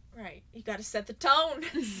 yes, Right. You got to set the tone.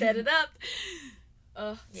 Set it up.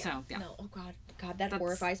 Yeah. So, yeah. No, oh God, that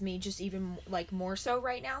horrifies me just even, like, more so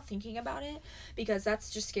right now thinking about it, because that's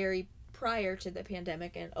just scary prior to the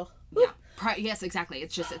pandemic, and, Yes, exactly.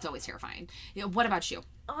 It's always terrifying. What about you?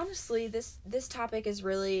 Honestly, this topic is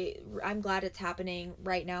really, I'm glad it's happening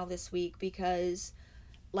right now this week, because,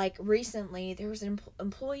 like, recently there was an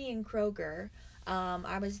employee in Kroger.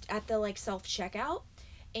 I was at the, like, self-checkout,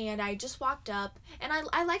 and I just walked up, and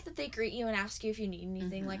I like that they greet you and ask you if you need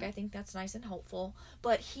anything. Like, I think that's nice and helpful.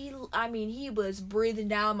 But he was breathing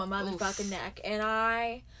down my motherfucking neck,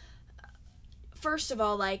 and first of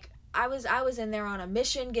all, like, I was in there on a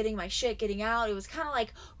mission, getting my shit, getting out. It was kind of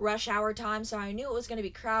like rush hour time, so I knew it was going to be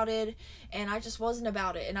crowded, and I just wasn't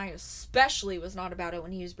about it. And I especially was not about it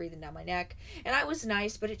when he was breathing down my neck. And I was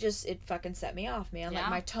nice, but it fucking set me off, man. Yeah. Like,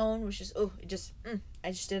 my tone was just,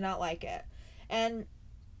 I just did not like it. And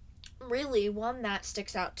really, one that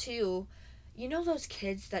sticks out too, you know those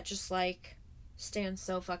kids that just, like, stand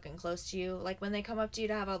so fucking close to you? Like, when they come up to you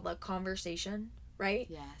to have a, like, conversation, right?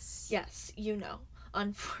 Yes. Yes, you know.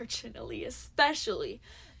 Unfortunately, especially,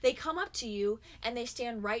 they come up to you and they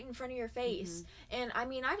stand right in front of your face. And I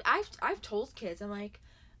mean, I've told kids, I'm like,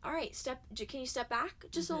 all right, can you step back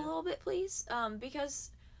just a little bit, please?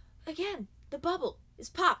 Because, again, the bubble is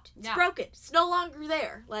popped. It's broken. It's no longer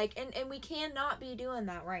there. Like, and we cannot be doing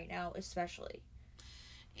that right now, especially.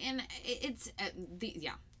 And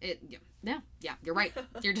you're right.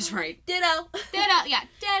 You're just right. Ditto.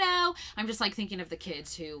 Ditto. I'm just, like, thinking of the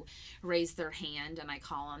kids who raise their hand and I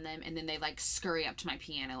call on them, and then they, like, scurry up to my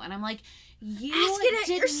piano, and I'm like, you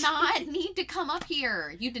did not need to come up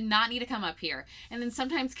here. You did not need to come up here. And then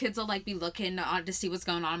sometimes kids will, like, be looking to see what's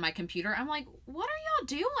going on my computer. I'm like, what are y'all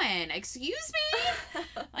doing? Excuse me?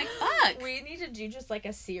 Like, fuck. We need to do just, like,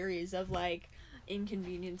 a series of, like,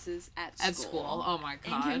 inconveniences at school. Oh my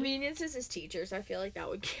God. Inconveniences as teachers. I feel like that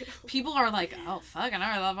would get people are like, oh fuck, I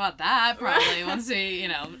never thought about that. Probably once we,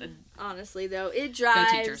 honestly though, it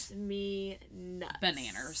drives me nuts.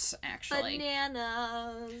 Bananas, actually.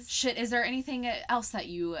 Bananas. Shit, is there anything else that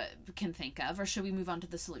you can think of, or should we move on to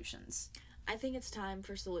the solutions? I think it's time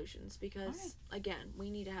for solutions, because again, we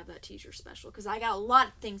need to have that teacher special, because I got a lot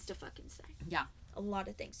of things to fucking say. Yeah. A lot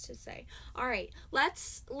of things to say. All right,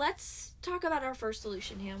 let's talk about our first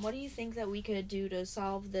solution, Ham. What do you think that we could do to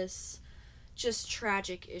solve this just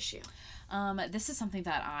tragic issue? This is something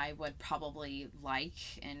that I would probably like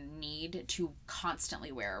and need to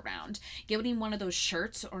constantly wear around. Getting one of those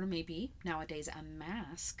shirts, or maybe nowadays a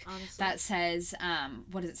mask, honestly, that says,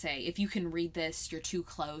 what does it say? If you can read this, you're too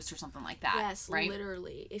close, or something like that. Yes, right?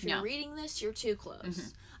 Literally. If you're reading this, you're too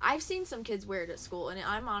close. I've seen some kids wear it at school, and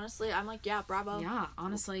I'm like, yeah, bravo. Yeah,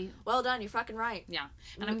 honestly. Well done, you're fucking right. Yeah.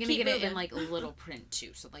 And I'm going to get it in, like, little print, too.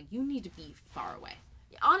 So, like, you need to be far away.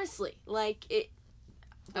 Honestly, like, it...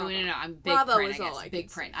 Bravo. Oh, no, I'm big Bravo print, is all I big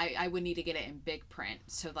print. I would need to get it in big print.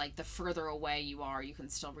 So, like, the further away you are, you can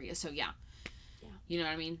still read it. So, yeah. You know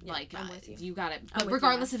what I mean? Yeah, like, you got it. But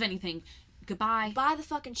regardless of anything, goodbye. Buy the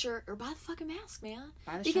fucking shirt or buy the fucking mask, man.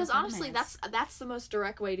 Because honestly, that's the most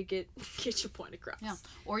direct way to get your point across. Yeah.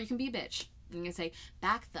 Or you can be a bitch. You can say,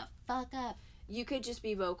 back the fuck up. You could just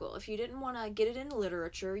be vocal. If you didn't want to get it in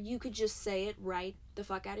literature, you could just say it right the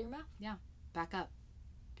fuck out of your mouth. Yeah. Back up.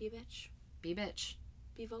 Be a bitch. Be a bitch.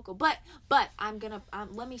 Be vocal. But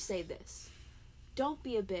let me say this. Don't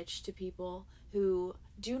be a bitch to people who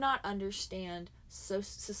do not understand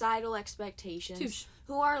societal expectations. Touche.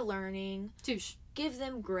 Who are learning. Touche. Give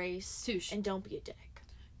them grace. Touche. And don't be a dick.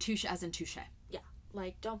 Touche as in touche. Yeah.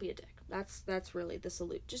 Like, don't be a dick. That's really the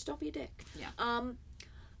salute. Just don't be a dick. Yeah.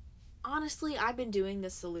 Honestly, I've been doing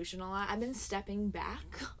this solution a lot. I've been stepping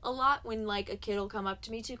back a lot when, like, a kid will come up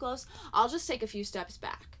to me too close. I'll just take a few steps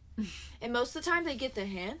back. And most of the time they get the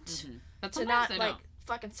hint to not, like,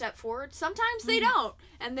 fucking step forward. Sometimes they don't.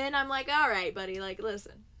 And then I'm like, all right, buddy, like,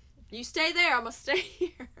 listen. You stay there, I'm gonna stay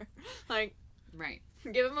here. Like, right.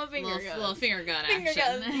 Give him a finger gun. Little finger gun finger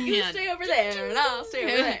action. Gun. You stay over there, and I'll stay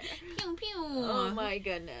over there. Pew, pew. Oh my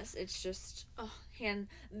goodness. It's just, and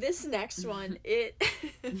this next one,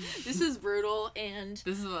 this is brutal, and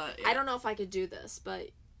this is what, I don't know if I could do this, but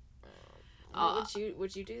would you do?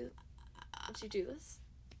 Would you do this?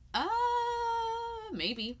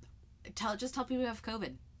 Maybe. Just tell people you have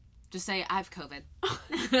COVID. Just say, I have COVID.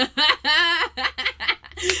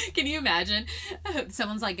 Can you imagine?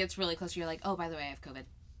 Someone's like, gets really close to you, you're like, oh, by the way, I have COVID.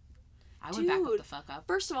 I would back up the fuck up.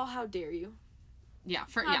 First of all, how dare you? Yeah,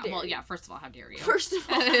 first of all, how dare you? First of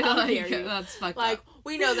all, how dare you? That's fucked like, up.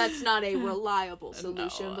 We know that's not a reliable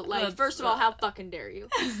solution, No, but, like, first of all, how fucking dare you?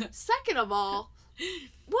 Second of all,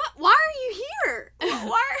 why are you here?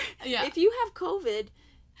 Why? Yeah. If you have COVID,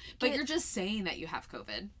 But you're just saying that you have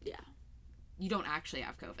COVID. Yeah. You don't actually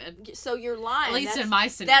have COVID. So you're lying. At least in my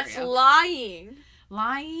scenario. That's lying.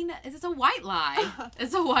 Lying? It's a white lie.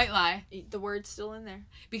 It's a white lie. The word's still in there.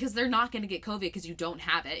 Because they're not going to get COVID because you don't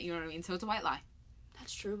have it. You know what I mean? So it's a white lie.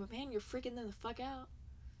 That's true, but man, you're freaking them the fuck out.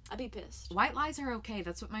 I'd be pissed. White lies are okay.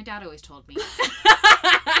 That's what my dad always told me.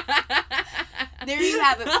 There you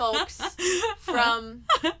have it, folks. From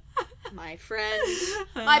my friend,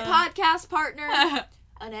 my podcast partner,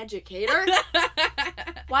 an educator.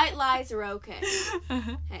 White lies are okay.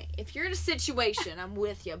 Hey, if you're in a situation, I'm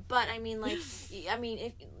with you. But I mean, if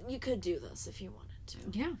you could do this if you wanted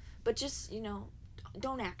to. Yeah. But just,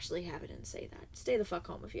 don't actually have it and say that. Stay the fuck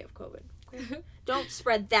home if you have COVID. Okay? Don't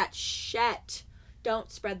spread that shit. Don't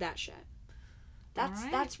spread that shit. That's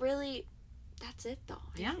it though.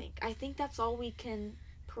 I think that's all we can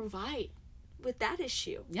provide with that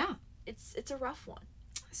issue. Yeah. It's a rough one.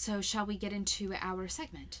 So shall we get into our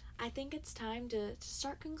segment? I think it's time to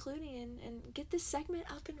start concluding and get this segment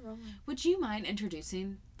up and rolling. Would you mind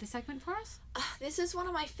introducing the segment for us? This is one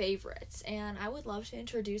of my favorites, and I would love to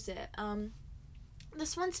introduce it.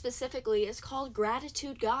 This one specifically is called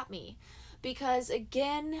Gratitude Got Me, because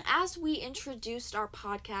again, as we introduced our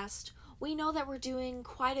podcast, we know that we're doing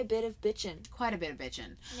quite a bit of bitching.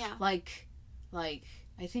 Yeah. Like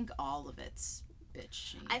I think all of it's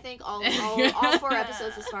bitching. I think all 4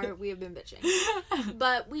 episodes this far we have been bitching.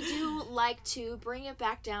 But we do like to bring it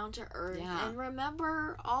back down to earth and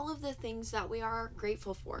remember all of the things that we are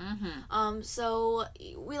grateful for. Mm-hmm. So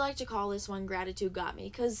we like to call this one Gratitude Got Me,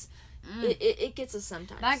 because it gets us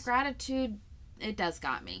sometimes. That gratitude, it does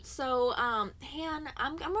got me. So, Han,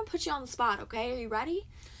 I'm gonna put you on the spot, okay? Are you ready?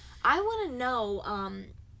 I want to know,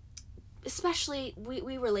 especially,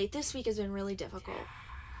 we relate, this week has been really difficult.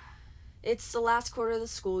 It's the last quarter of the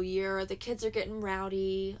school year, the kids are getting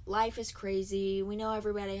rowdy, life is crazy, we know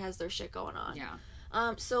everybody has their shit going on.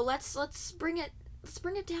 Yeah. So let's bring it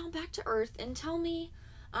down back to earth, and tell me,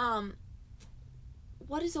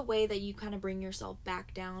 what is a way that you kind of bring yourself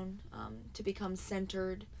back down, to become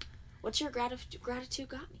centered? What's your gratitude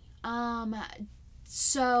got me?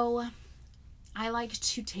 So I like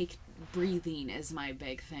to take, breathing is my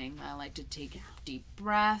big thing. I like to take deep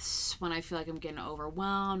breaths when I feel like I'm getting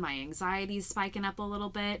overwhelmed. My anxiety's spiking up a little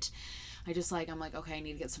bit. I'm like, okay, I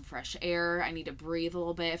need to get some fresh air. I need to breathe a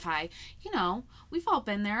little bit. If we've all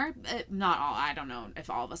been there. Not all, I don't know if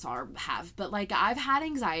all of us have, but like I've had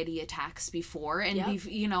anxiety attacks before, and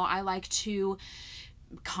I like to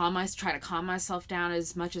try to calm myself down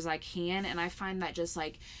as much as I can, and I find that just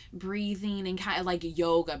like breathing and kind of like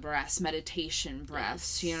yoga breaths, meditation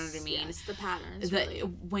breaths, you know what I mean? Yes, the patterns.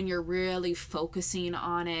 When you're really focusing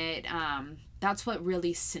on it, that's what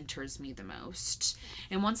really centers me the most.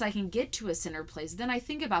 And once I can get to a centered place, then I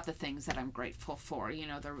think about the things that I'm grateful for.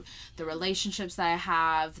 The relationships that I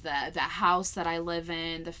have, the house that I live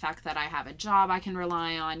in, the fact that I have a job I can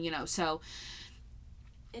rely on. So.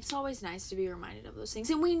 It's always nice to be reminded of those things,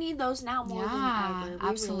 and we need those now more than ever. We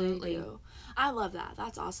absolutely. Really do. I love that.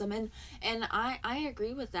 That's awesome, and I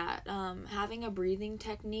agree with that. Having a breathing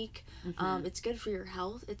technique, it's good for your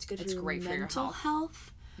health. It's good for your mental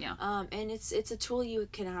health. Yeah. And it's a tool you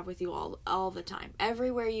can have with you all the time,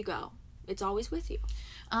 everywhere you go. It's always with you.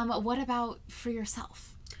 What about for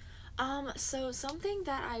yourself? So something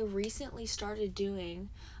that I recently started doing,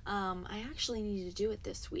 I actually needed to do it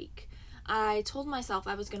this week. I told myself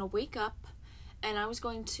I was going to wake up and I was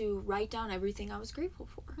going to write down everything I was grateful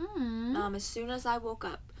for. As soon as I woke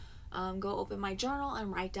up, go open my journal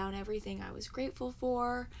and write down everything I was grateful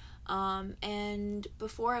for. And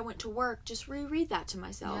before I went to work, just reread that to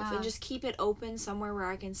myself and just keep it open somewhere where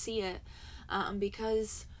I can see it.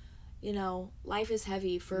 Because, life is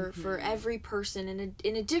heavy for every person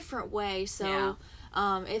in a different way. So,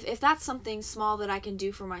 if that's something small that I can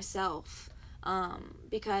do for myself,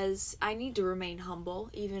 because I need to remain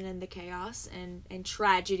humble even in the chaos and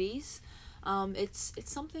tragedies. It's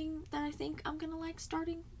something that I think I'm gonna like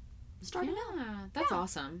starting out. That's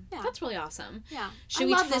awesome. Yeah. That's really awesome. Yeah. Should I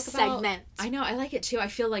we love talk this about, segment. I know, I like it too. I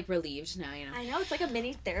feel like relieved now, I know, it's like a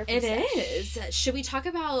mini therapy It session. is. Should we talk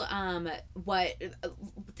about what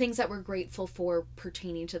things that we're grateful for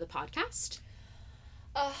pertaining to the podcast?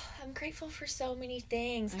 Oh, I'm grateful for so many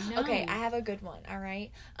things. I know. Okay, I have a good one, all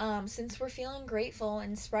right? Since we're feeling grateful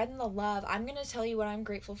and spreading the love, I'm going to tell you what I'm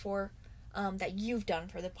grateful for that you've done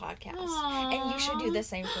for the podcast. Aww. And you should do the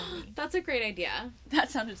same for me. That's a great idea.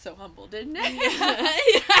 That sounded so humble, didn't it?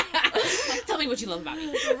 Yeah. Tell me what you love about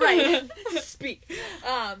me. Right. Speak.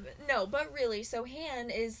 No, but really, so Han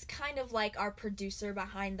is kind of like our producer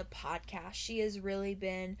behind the podcast. She has really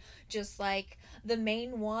been just like the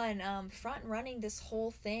main one, front running this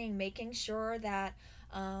whole thing, making sure that,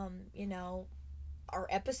 you know, our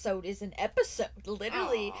episode is an episode,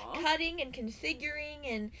 literally cutting and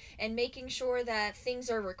configuring and making sure that things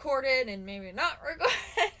are recorded and maybe not recorded.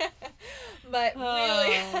 But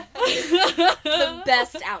really, the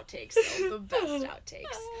best outtakes, though, the best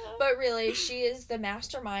outtakes. But really, she is the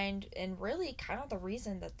mastermind and really kind of the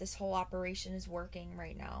reason that this whole operation is working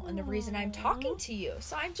right now, and the reason I'm talking to you.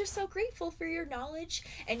 So I'm just so grateful for your knowledge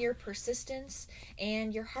and your persistence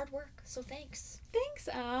and your hard work. So thanks. Thanks,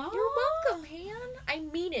 Al. You're welcome, Han. I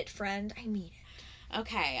mean it, friend. I mean it.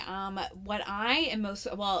 Okay, what I am I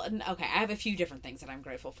have a few different things that I'm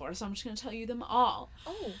grateful for, so I'm just going to tell you them all.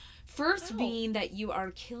 Oh. First being that you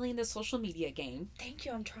are killing the social media game. Thank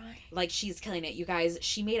you, I'm trying. Like, she's killing it. You guys,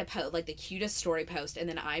 she made a post, like, the cutest story post, and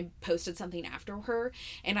then I posted something after her,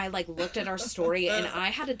 and I, like, looked at our story, and I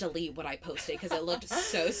had to delete what I posted, because it looked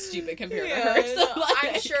so stupid compared to her. So, No, like,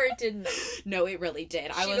 I'm sure it didn't. No, it really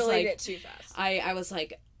did. She I was deleted like, it too fast. I was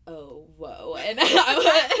like, oh, whoa. And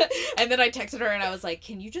and then I texted her and I was like,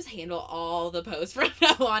 can you just handle all the posts from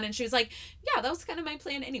now on? And she was like, yeah, that was kind of my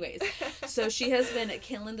plan anyways. So she has been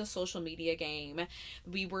killing the social media game.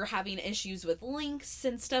 We were having issues with links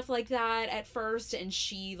and stuff like that at first, and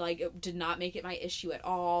she, like, did not make it my issue at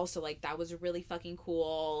all. So, like, that was really fucking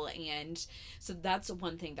cool. And so that's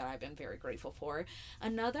one thing that I've been very grateful for.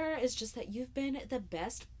 Another is just that you've been the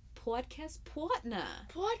best podcast partner.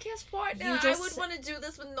 You just, I would want to do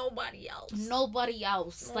this with nobody else. Nobody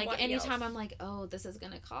else. Like, anytime else. I'm like, oh, this is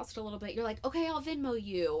gonna cost a little bit, you're like, okay, I'll Venmo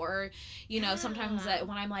you. Or, you know, sometimes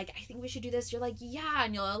when I'm like, I think we should do this, you're like, yeah,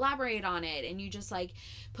 and you'll elaborate on it, and you just, like,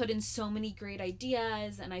 put in so many great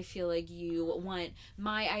ideas, and I feel like you want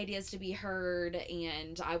my ideas to be heard,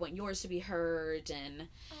 and I want yours to be heard, and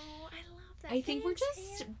I think we're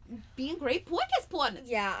just being great podcast partners.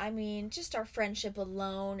 Yeah, I mean, just our friendship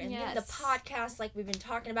alone, and then the podcast, like we've been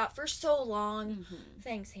talking about for so long. Mm-hmm.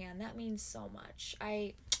 Thanks, Han. That means so much.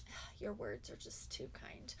 Your words are just too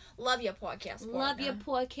kind. Love you, podcast partner. Love you,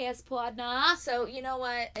 podcast partner. So, you know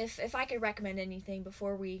what? If I could recommend anything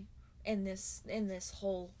before we end this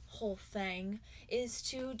whole thing, is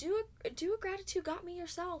to do a gratitude got me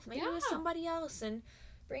yourself, maybe with somebody else, and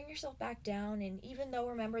bring yourself back down. And even though,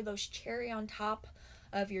 remember those cherry on top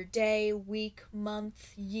of your day, week,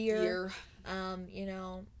 month, year. You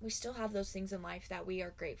know, we still have those things in life that we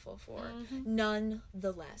are grateful for,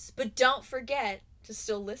 nonetheless. But don't forget to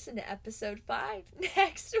still listen to episode 5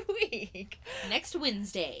 next week. Next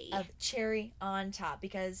Wednesday. Of Cherry on Top,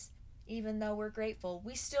 because even though we're grateful,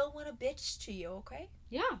 we still want to bitch to you, okay?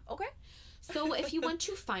 Yeah. Okay? So if you want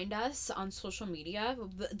to find us on social media,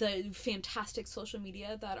 the fantastic social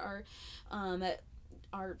media that our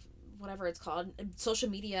whatever it's called, social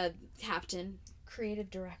media captain, creative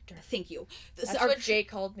director. Thank you. That's what Jay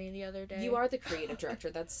called me the other day. You are the creative director.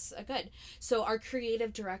 That's good. So our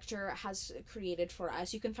creative director has created for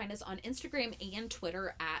us. You can find us on Instagram and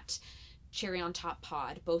Twitter at Cherry on Top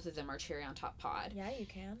Pod. Both of them are Cherry on Top Pod. Yeah, you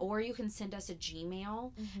can. Or you can send us a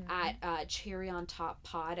Gmail at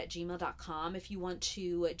cherryontoppod@gmail.com if you want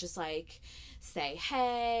to just, like, say,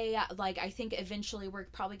 hey, like, I think eventually we're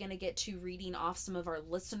probably going to get to reading off some of our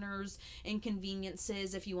listeners'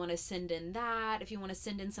 inconveniences. If you want to send in that, if you want to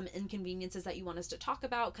send in some inconveniences that you want us to talk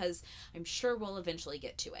about, because I'm sure we'll eventually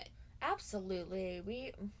get to it. Absolutely.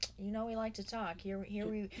 We like to talk. Here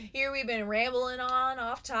we've been rambling on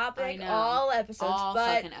off topic all episodes.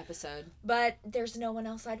 Fucking episode. But there's no one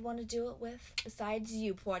else I'd want to do it with besides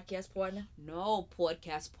you, podcast partner. No,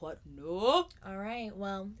 podcast partner. All right.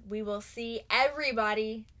 Well, we will see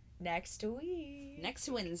everybody next week. Next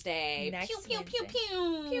Wednesday. Next pew, Wednesday. Pew, pew,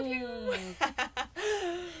 pew. Pew, pew.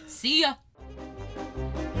 See ya.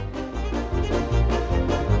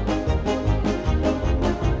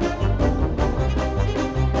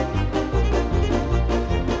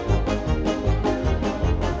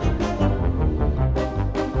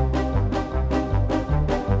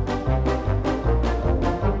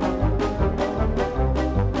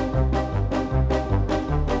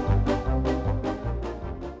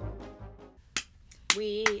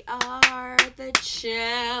 We are the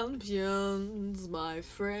champions, my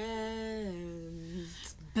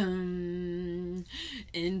friends.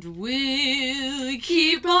 And we'll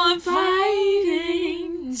keep on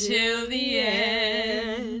fighting till the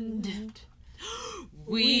end.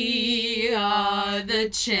 We are the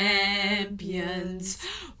champions.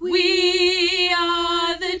 We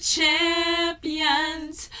are the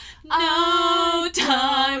champions. No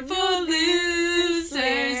time for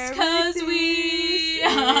losers, 'cause we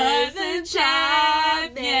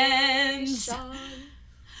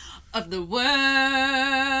of the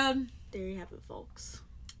world. There you have it, folks.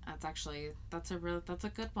 That's a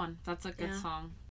good one. That's a good Yeah. song.